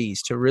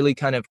philosophies to really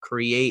kind of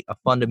create a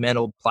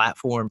fundamental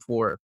platform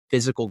for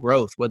physical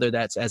growth, whether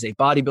that's as a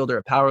bodybuilder,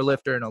 a power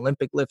lifter, an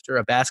Olympic lifter,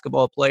 a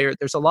basketball player.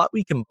 There's a lot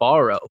we can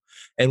borrow.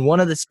 And one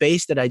of the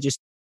space that I just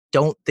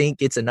don't think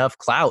gets enough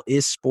clout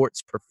is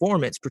sports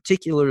performance,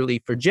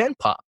 particularly for Gen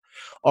Pop.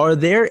 Are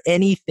there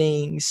any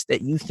things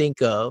that you think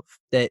of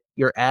that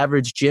your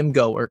average gym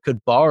goer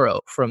could borrow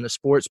from the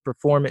sports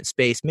performance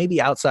space,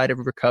 maybe outside of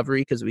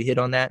recovery, because we hit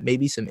on that,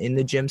 maybe some in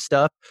the gym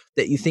stuff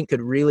that you think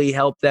could really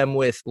help them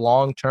with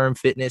long-term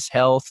fitness,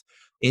 health,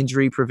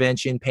 injury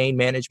prevention, pain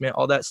management,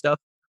 all that stuff?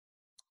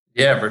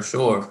 Yeah, for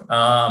sure.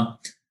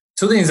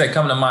 Two things that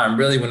come to mind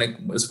really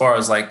as far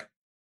as like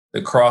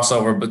the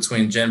crossover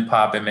between Gen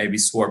Pop and maybe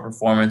sport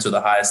performance, or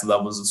the highest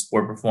levels of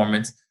sport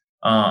performance.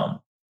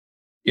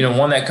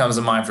 One that comes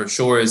to mind for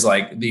sure is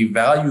like the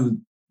value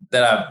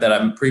that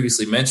I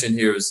previously mentioned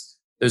here is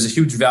there's a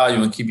huge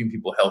value in keeping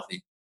people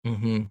healthy.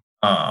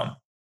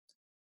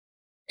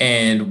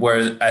 And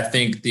where I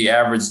think the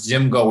average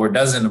gym goer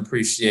doesn't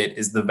appreciate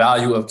is the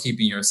value of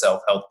keeping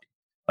yourself healthy.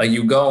 Like,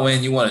 you go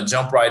in, you want to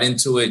jump right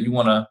into it.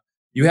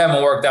 You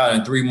haven't worked out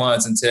in 3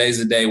 months, and today's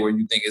the day where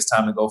you think it's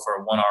time to go for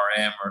a 1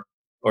 RM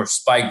or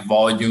spike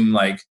volume.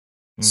 Like,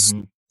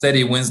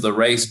 steady wins the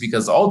race,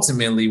 because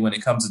ultimately when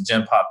it comes to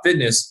Gen Pop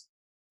fitness,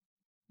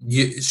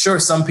 sure,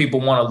 some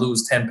people want to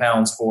lose 10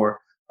 pounds for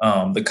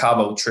the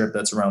Cabo trip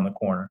that's around the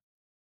corner.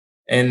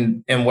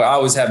 And we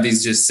always have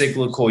these just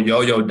cyclical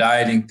yo-yo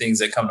dieting things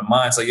that come to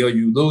mind. It's like,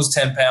 you lose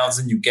 10 pounds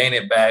and you gain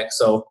it back.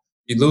 So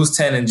you lose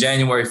 10 in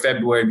January,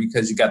 February,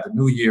 because you got the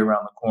new year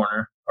around the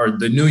corner, or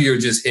the new year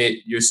just hit.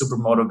 You're super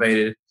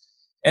motivated.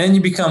 And then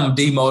you become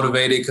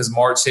demotivated because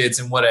March hits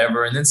and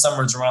whatever. And then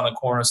summer's around the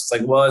corner. So it's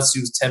like, well, let's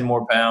use 10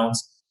 more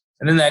pounds.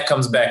 And then that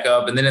comes back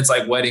up, and then it's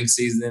like wedding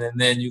season, and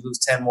then you lose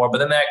 10 more, but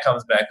then that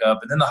comes back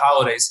up, and then the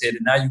holidays hit,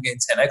 and now you gain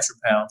 10 extra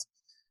pounds.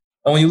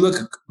 And when you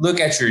look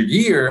at your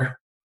year,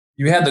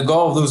 you had the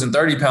goal of losing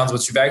 30 pounds,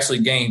 but you've actually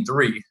gained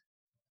 3.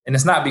 And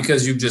it's not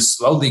because you've just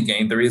slowly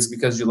gained 3. It's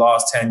because you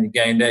lost 10, you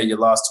gained 8, you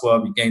lost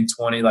 12, you gained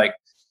 20.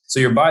 So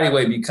your body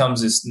weight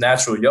becomes this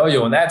natural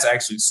yo-yo, and that's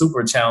actually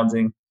super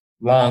challenging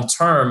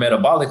long-term,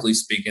 metabolically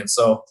speaking.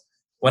 So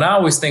when I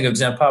always think of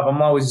Gen Pop,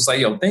 I'm always just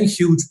like, think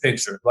huge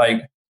picture.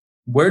 Like,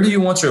 where do you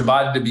want your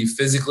body to be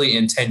physically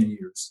in 10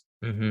 years?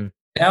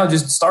 Now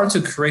just start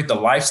to create the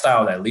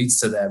lifestyle that leads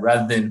to that,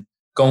 rather than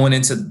going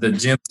into the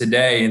gym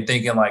today and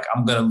thinking like,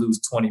 I'm going to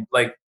lose 20.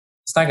 Like,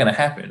 it's not going to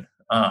happen.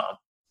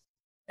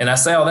 And I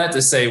say all that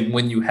to say,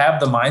 when you have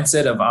the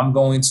mindset of I'm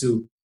going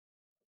to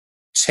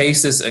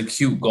chase this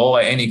acute goal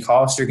at any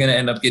cost, you're going to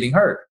end up getting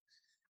hurt.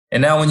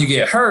 And now when you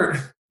get hurt,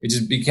 it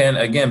just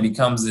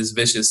becomes this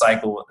vicious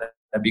cycle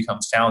that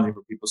becomes challenging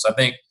for people. So I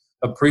think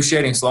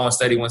appreciating slow and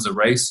steady wins the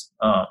race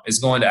is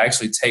going to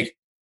actually take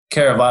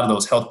care of a lot of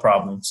those health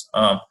problems.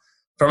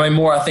 From a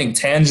more, I think,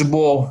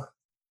 tangible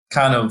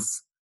kind of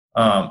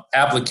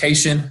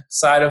application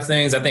side of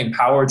things, I think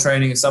power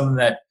training is something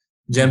that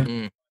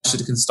Gen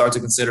should start to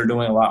consider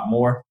doing a lot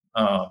more.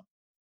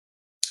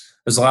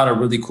 There's a lot of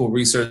really cool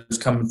research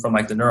coming from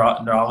like the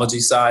neurology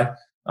side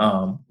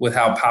with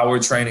how power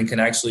training can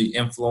actually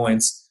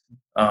influence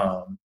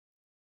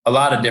a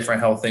lot of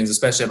different health things,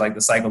 especially at like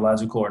the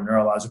psychological or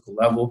neurological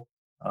level.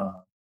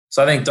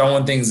 So I think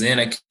throwing things in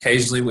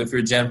occasionally with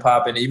your gen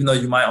pop, and even though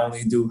you might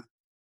only do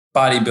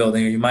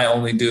bodybuilding or you might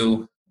only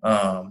do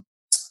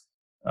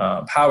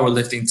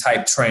powerlifting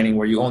type training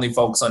where you only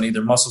focus on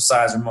either muscle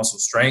size or muscle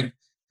strength.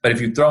 But if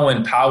you throw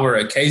in power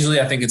occasionally,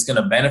 I think it's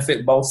going to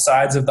benefit both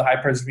sides of the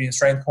hypertrophy and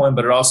strength coin,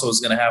 but it also is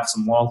going to have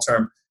some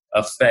long-term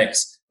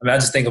effects. I mean, I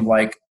just think of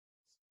like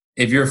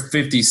if you're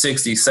 50,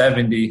 60,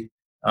 70,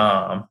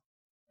 and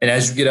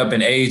as you get up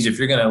in age, if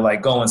you're going to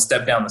like go and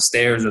step down the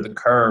stairs or the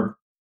curb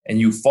and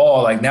you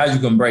fall, like now you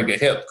can break a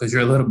hip because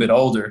you're a little bit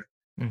older.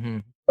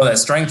 So that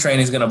strength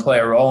training is going to play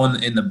a role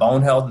in the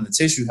bone health and the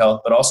tissue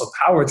health, but also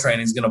power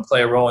training is going to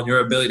play a role in your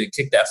ability to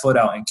kick that foot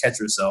out and catch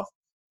yourself.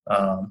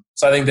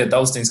 So I think that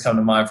those things come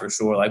to mind for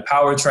sure. Like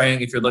power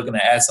training, if you're looking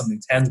to add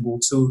something tangible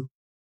to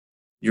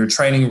your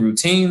training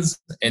routines,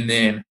 and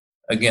then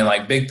again,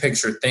 like big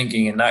picture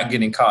thinking and not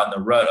getting caught in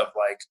the rut of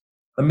like,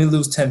 let me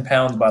lose 10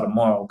 pounds by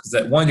tomorrow. Because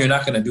that one, you're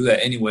not going to do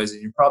that anyways,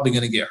 and you're probably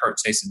going to get hurt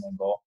chasing that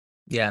goal.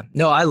 Yeah,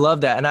 no, I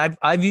love that. And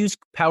I've used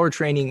power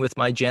training with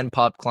my Gen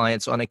Pop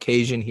clients on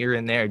occasion here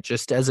and there,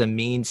 just as a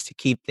means to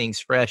keep things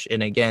fresh.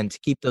 And again, to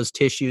keep those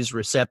tissues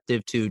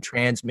receptive to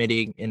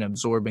transmitting and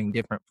absorbing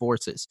different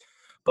forces.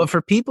 But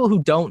for people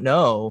who don't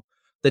know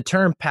the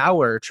term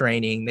power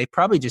training, they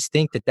probably just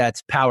think that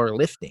that's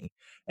powerlifting.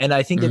 And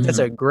I think that that's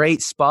a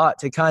great spot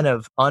to kind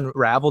of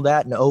unravel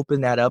that and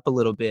open that up a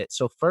little bit.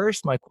 So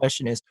first, my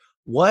question is,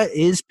 what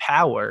is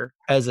power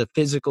as a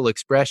physical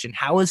expression?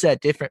 How is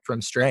that different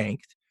from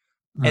strength?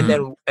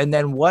 And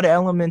then what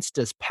elements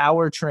does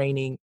power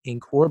training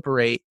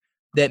incorporate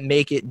that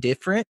make it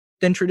different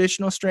than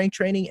traditional strength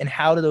training? And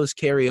how do those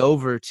carry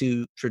over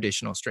to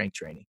traditional strength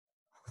training?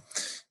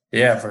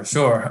 Yeah, for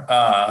sure.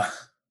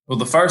 Well,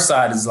 the first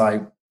side is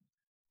like,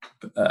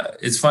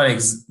 it's funny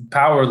because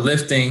power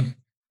lifting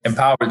and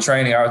power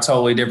training are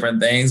totally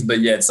different things, but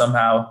yet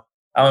somehow,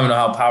 I don't even know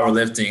how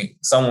powerlifting,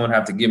 someone would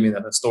have to give me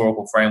the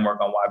historical framework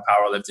on why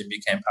powerlifting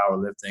became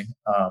powerlifting.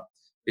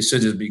 It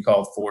should just be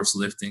called force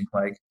lifting.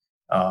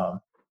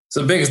 So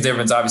the biggest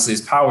difference obviously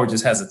is power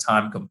just has a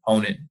time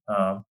component.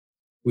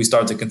 We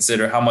start to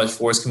consider how much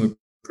force can we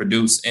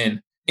produce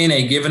in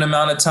a given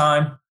amount of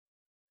time,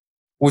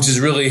 which is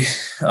really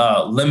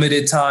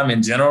limited time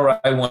in general, right?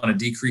 We want to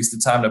decrease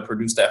the time to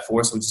produce that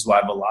force, which is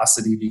why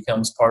velocity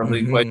becomes part of the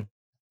equation.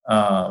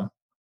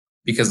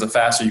 Because the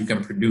faster you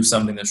can produce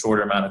something, the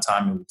shorter amount of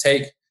time it would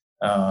take.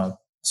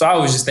 So I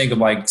always just think of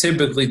like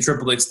typically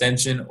triple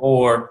extension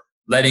or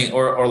letting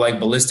or like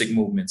ballistic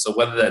movement. So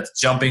whether that's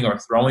jumping or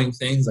throwing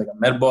things like a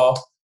med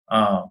ball,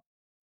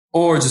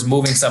 or just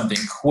moving something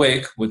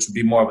quick, which would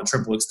be more of a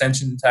triple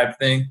extension type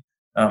thing,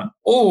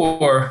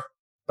 or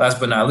last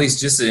but not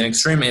least, just an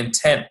extreme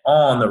intent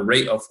on the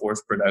rate of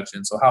force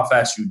production. So how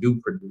fast you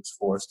do produce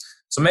force.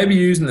 So maybe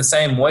you're using the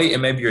same weight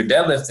and maybe you're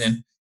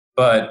deadlifting,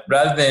 but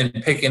rather than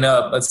picking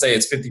up, let's say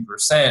it's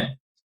 50%,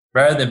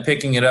 rather than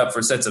picking it up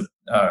for sets of,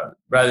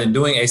 rather than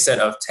doing a set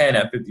of 10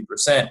 at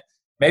 50%,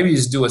 maybe you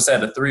just do a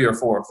set of 3 or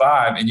 4 or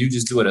 5 and you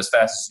just do it as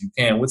fast as you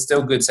can with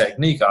still good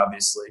technique,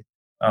 obviously.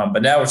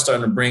 But now we're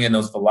starting to bring in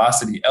those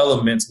velocity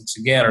elements, which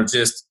again are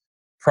just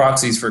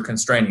proxies for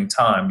constraining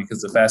time,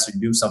 because the faster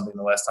you do something,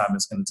 the less time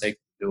it's going to take to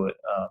do it.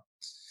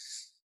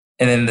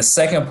 And then the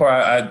second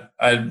part,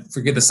 I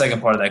forget the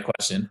second part of that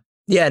question.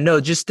 Yeah, no,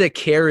 just the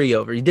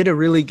carryover. You did a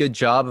really good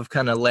job of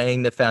kind of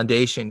laying the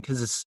foundation,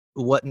 because it's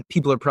what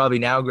people are probably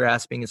now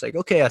grasping is like,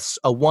 okay,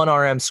 a 1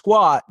 RM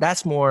squat,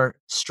 that's more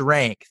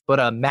strength, but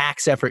a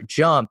max effort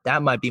jump,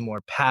 that might be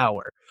more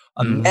power.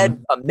 A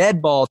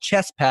med ball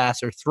chest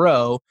pass or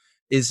throw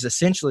is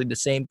essentially the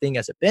same thing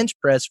as a bench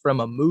press from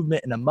a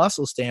movement and a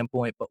muscle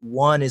standpoint, but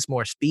one is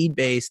more speed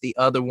based, the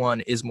other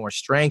one is more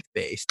strength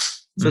based.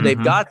 So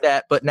they've got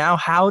that, but now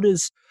how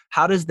does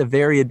the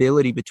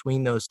variability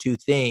between those two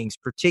things,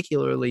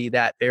 particularly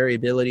that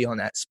variability on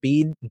that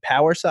speed and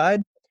power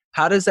side,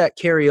 how does that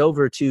carry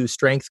over to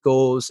strength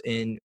goals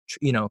and,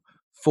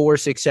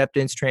 force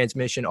acceptance,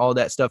 transmission, all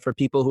that stuff for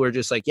people who are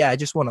just like, yeah, I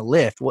just want to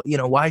lift.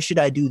 Why should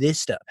I do this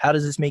stuff? How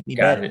does this make me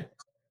better? It.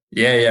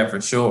 Yeah,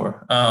 for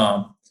sure.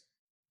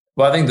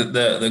 Well, I think that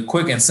the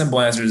quick and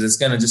simple answer is it's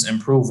going to just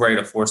improve rate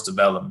of force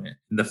development.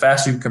 The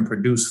faster you can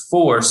produce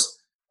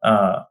force,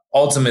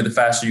 ultimately, the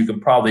faster you can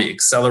probably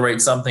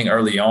accelerate something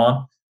early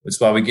on, which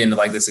is why we get into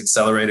like this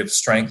accelerative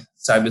strength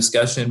type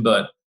discussion.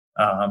 But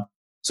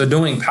so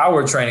doing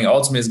power training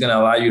ultimately is going to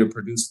allow you to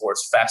produce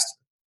force faster.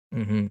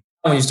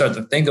 When you start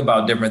to think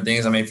about different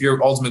things, I mean, if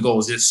your ultimate goal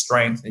is just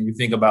strength and you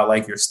think about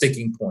like your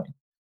sticking point,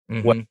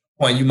 what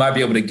point you might be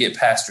able to get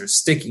past your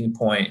sticking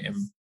point. And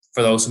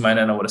for those who might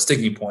not know what a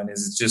sticking point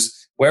is, it's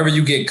just wherever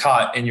you get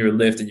caught in your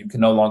lift and you can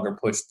no longer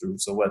push through.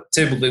 So what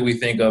typically we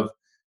think of,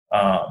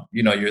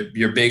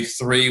 your big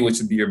 3, which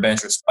would be your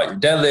bench, your squat, your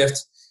deadlift.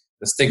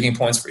 The sticking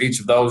points for each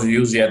of those are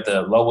usually at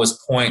the lowest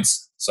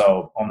points.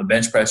 So on the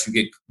bench press,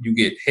 you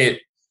get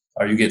hit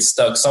or you get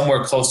stuck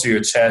somewhere close to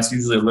your chest,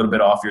 usually a little bit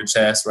off your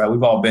chest, right?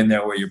 We've all been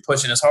there where you're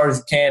pushing as hard as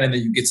you can, and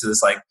then you get to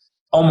this like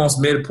almost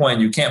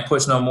midpoint. You can't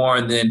push no more,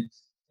 and then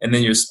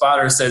your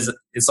spotter says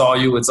it's all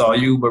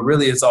you, but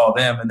really it's all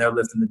them, and they're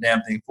lifting the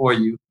damn thing for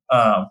you.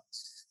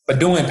 But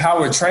doing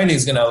power training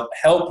is going to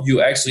help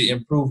you actually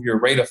improve your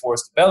rate of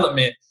force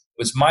development,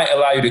 which might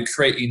allow you to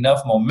create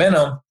enough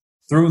momentum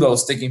through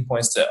those sticking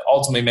points to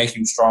ultimately make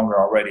you stronger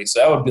already. So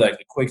that would be like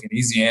a quick and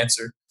easy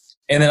answer.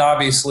 And then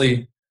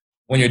obviously,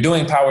 when you're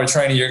doing power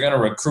training, you're going to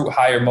recruit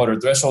higher motor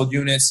threshold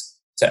units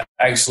to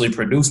actually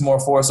produce more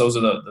force. Those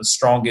are the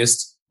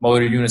strongest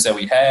motor units that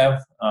we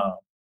have.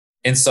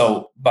 And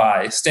so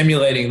by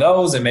stimulating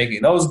those and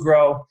making those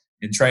grow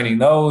and training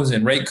those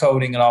and rate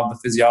coding and all the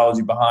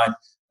physiology behind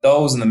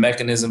those and the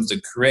mechanisms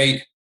to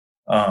create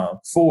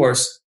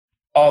force,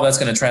 all that's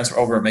going to transfer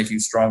over and make you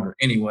stronger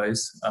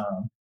anyways.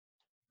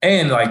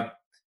 And like,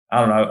 I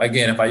don't know,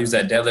 again, if I use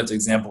that deadlift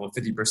example of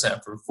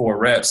 50% for 4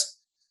 reps,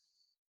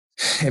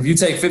 if you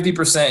take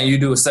 50% and you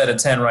do a set of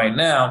 10 right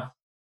now,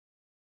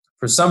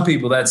 for some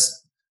people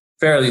that's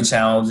fairly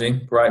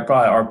challenging, right?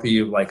 Probably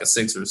RP of like a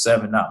 6 or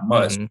 7, not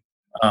much.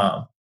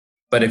 Mm-hmm.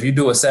 But if you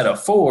do a set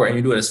of 4 and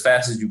you do it as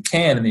fast as you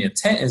can and the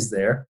intent is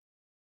there,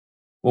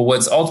 well,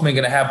 what's ultimately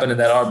going to happen to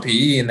that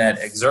RPE and that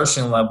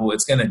exertion level,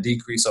 it's going to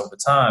decrease over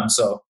time.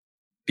 So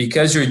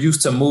because you're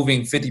used to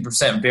moving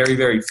 50% very,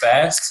 very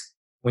fast,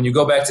 when you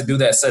go back to do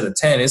that set of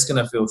 10, it's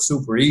going to feel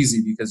super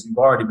easy because you've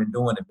already been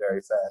doing it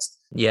very fast.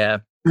 Yeah.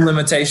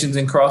 Limitations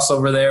and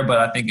crossover there, but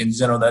I think in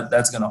general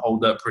that's going to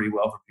hold up pretty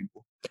well for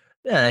people.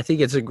 Yeah, I think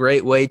it's a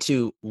great way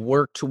to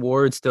work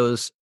towards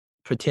those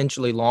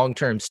potentially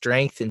long-term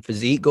strength and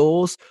physique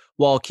goals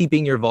while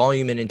keeping your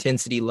volume and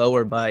intensity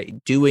lower by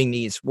doing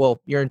these.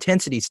 Well, your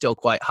intensity is still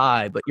quite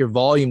high, but your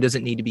volume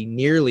doesn't need to be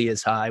nearly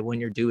as high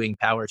when you're doing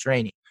power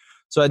training.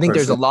 So I think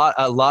there's a lot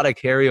of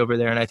carryover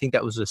there, and I think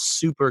that was a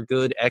super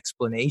good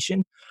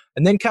explanation.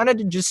 And then kind of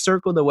to just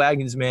circle the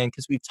wagons, man,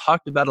 because we've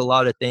talked about a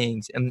lot of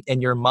things,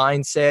 and your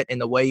mindset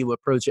and the way you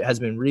approach it has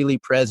been really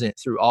present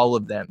through all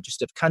of them.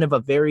 Just a kind of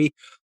a very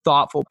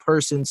thoughtful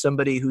person,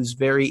 somebody who's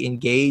very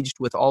engaged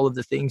with all of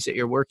the things that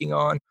you're working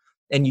on.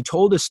 And you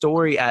told a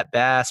story at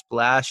BASP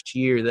last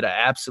year that I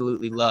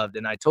absolutely loved,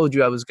 and I told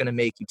you I was going to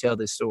make you tell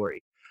this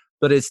story.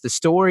 But it's the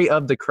story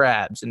of the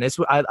crabs. And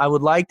I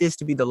would like this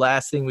to be the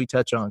last thing we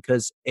touch on,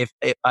 because if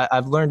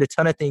I've learned a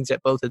ton of things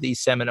at both of these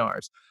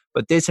seminars,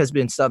 but this has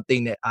been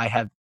something that I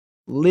have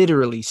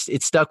literally,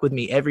 it stuck with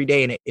me every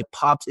day, and it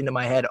pops into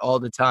my head all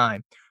the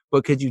time.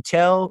 But could you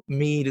tell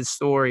me the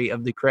story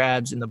of the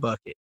crabs in the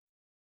bucket?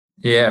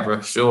 Yeah,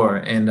 for sure.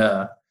 And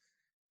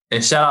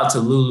shout out to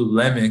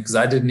Lululemon, because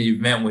I did an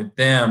event with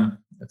them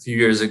a few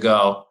years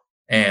ago,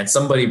 and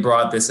somebody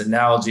brought this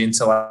analogy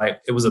into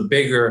like, it was a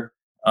bigger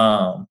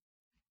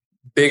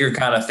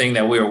kind of thing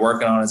that we were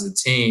working on as a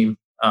team.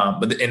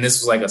 And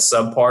this was like a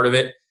sub part of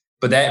it.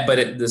 But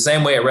the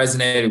same way it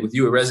resonated with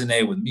you, it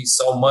resonated with me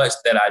so much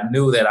that I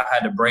knew that I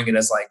had to bring it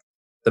as like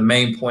the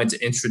main point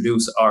to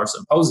introduce our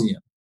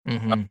symposium.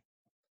 Mm-hmm.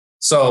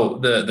 So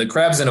the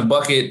crabs in a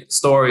bucket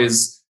story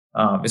is,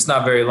 it's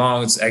not very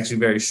long. It's actually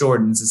very short.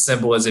 And it's as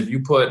simple as if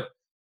you put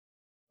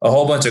a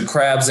whole bunch of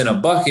crabs in a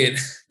bucket,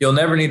 you'll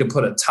never need to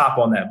put a top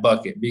on that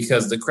bucket,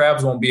 because the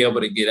crabs won't be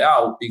able to get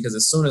out, because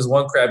as soon as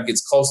one crab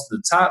gets close to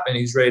the top and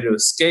he's ready to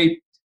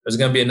escape, there's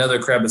going to be another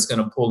crab that's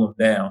going to pull him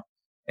down.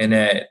 And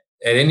at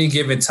any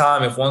given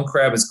time, if one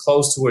crab is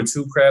close to, or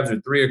 2 crabs or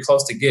 3 are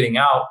close to getting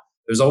out,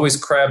 there's always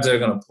crabs that are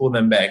going to pull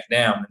them back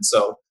down. And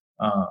so,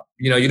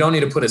 you don't need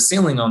to put a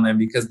ceiling on them,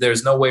 because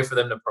there's no way for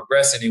them to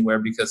progress anywhere,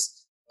 because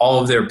all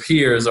of their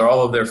peers or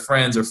all of their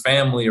friends or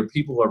family or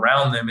people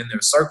around them in their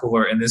circle,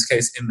 or in this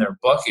case, in their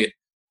bucket,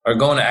 are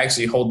going to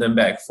actually hold them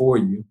back for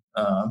you.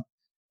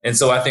 And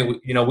so I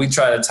think, we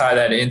try to tie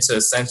that into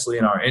essentially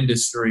in our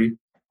industry,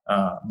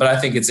 but I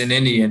think it's in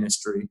any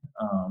industry.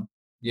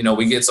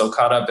 We get so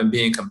caught up in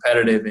being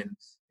competitive,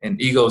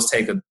 and egos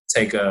take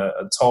a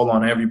toll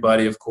on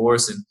everybody, of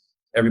course, and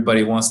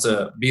everybody wants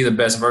to be the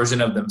best version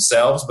of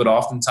themselves, but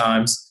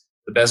oftentimes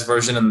the best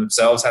version of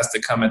themselves has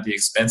to come at the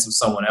expense of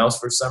someone else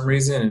for some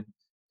reason.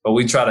 But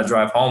we try to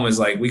drive home is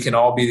like, we can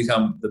all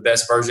become the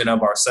best version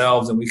of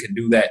ourselves, and we can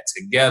do that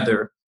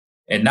together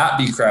and not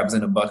be crabs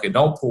in a bucket.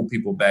 Don't pull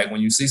people back. When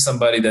you see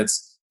somebody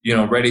that's,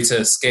 ready to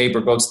escape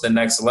or go to the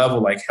next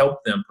level, like,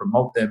 help them,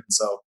 promote them. And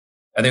so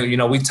I think,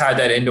 we tied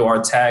that into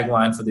our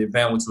tagline for the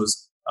event, which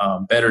was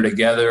better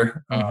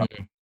together.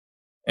 Mm-hmm.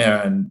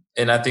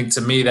 And I think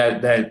to me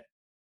that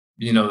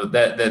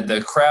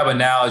the crab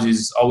analogy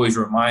always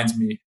reminds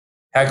me,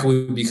 how can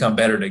we become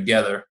better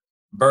together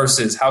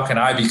versus how can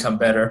I become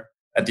better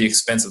at the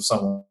expense of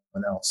someone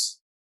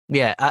else?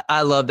 Yeah,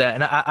 I love that.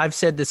 And I've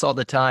said this all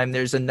the time.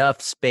 There's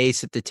enough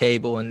space at the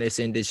table in this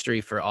industry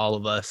for all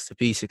of us to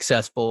be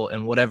successful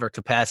in whatever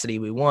capacity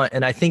we want.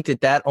 And I think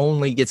that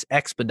only gets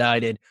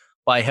expedited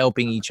by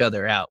helping each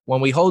other out. When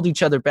we hold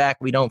each other back,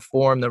 we don't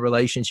form the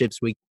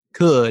relationships we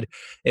could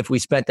if we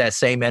spent that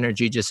same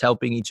energy just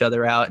helping each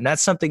other out. And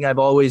that's something I've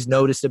always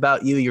noticed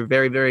about you. You're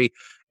very, very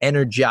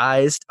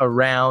energized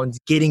around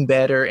getting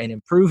better and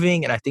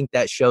improving. And I think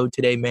that showed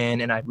today,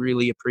 man. And I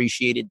really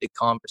appreciated the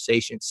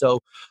conversation. So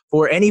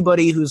for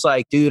anybody who's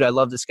like, dude, I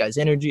love this guy's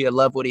energy, I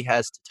love what he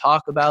has to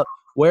talk about,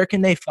 where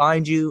can they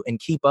find you and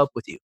keep up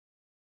with you?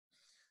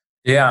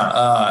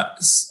 Yeah,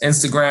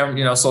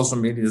 Instagram, social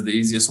media is the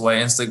easiest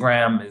way.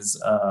 Instagram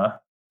is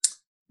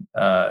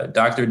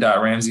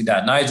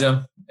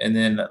dr.ramsey.nijam. And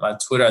then my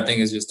Twitter, I think,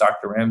 is just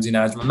Dr. Ramsey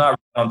Nijam. I'm not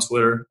on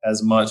Twitter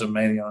as much. I'm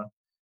mainly on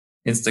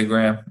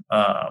Instagram.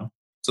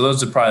 So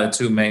those are probably the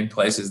two main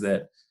places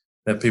that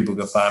people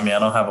can find me. I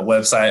don't have a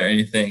website or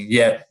anything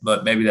yet,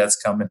 but maybe that's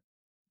coming.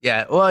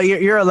 Yeah, well,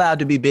 you're allowed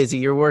to be busy.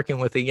 You're working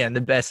with, again,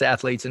 the best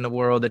athletes in the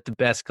world at the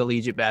best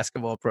collegiate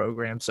basketball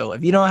program. So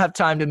if you don't have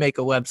time to make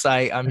a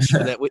website, I'm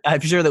sure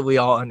that we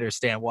all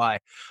understand why.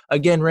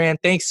 Again, Ram,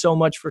 thanks so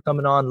much for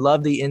coming on.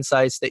 Love the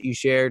insights that you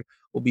shared.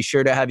 We'll be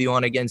sure to have you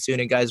on again soon.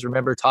 And guys,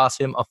 remember, toss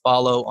him a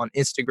follow on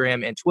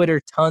Instagram and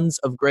Twitter. Tons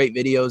of great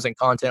videos and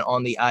content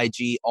on the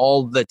IG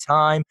all the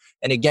time.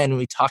 And again,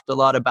 we talked a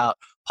lot about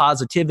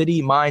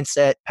positivity,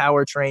 mindset,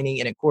 power training,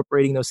 and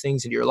incorporating those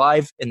things into your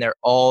life. And they're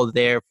all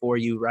there for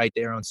you right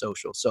there on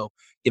social. So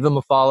give him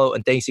a follow.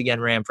 And thanks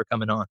again, Ram, for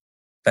coming on.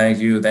 Thank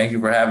you. Thank you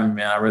for having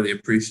me. I really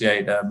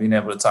appreciate being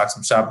able to talk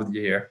some shop with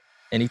you here.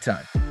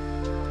 Anytime.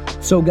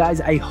 So guys,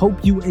 I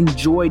hope you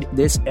enjoyed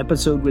this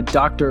episode with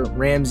Dr.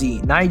 Ramsey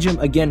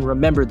Nijam. Again,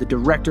 remember, the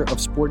Director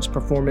of Sports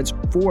Performance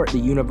for the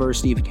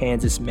University of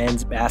Kansas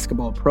men's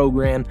basketball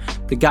program.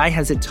 The guy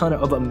has a ton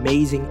of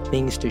amazing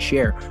things to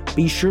share.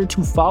 Be sure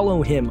to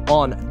follow him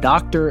on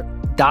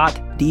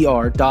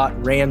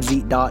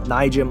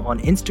dr.ramsey.nijam on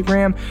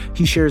Instagram.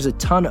 He shares a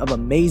ton of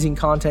amazing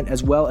content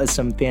as well as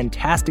some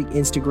fantastic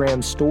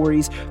Instagram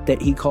stories that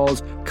he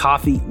calls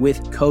Coffee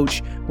with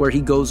Coach, where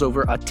he goes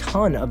over a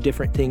ton of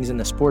different things in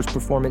the sports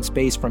performance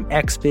space, from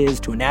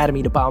XPhys to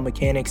anatomy to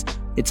biomechanics.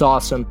 It's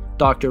awesome.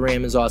 Dr.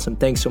 Ram is awesome.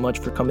 Thanks so much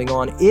for coming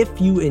on.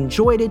 If you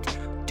enjoyed it,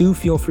 do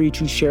feel free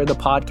to share the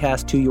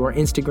podcast to your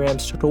Instagram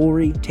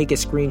story. Take a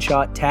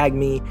screenshot, tag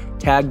me,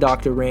 tag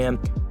Dr. Ram.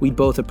 We'd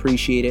both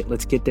appreciate it.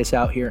 Let's get this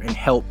out here and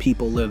help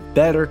people live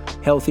better,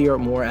 healthier,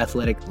 more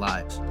athletic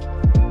lives.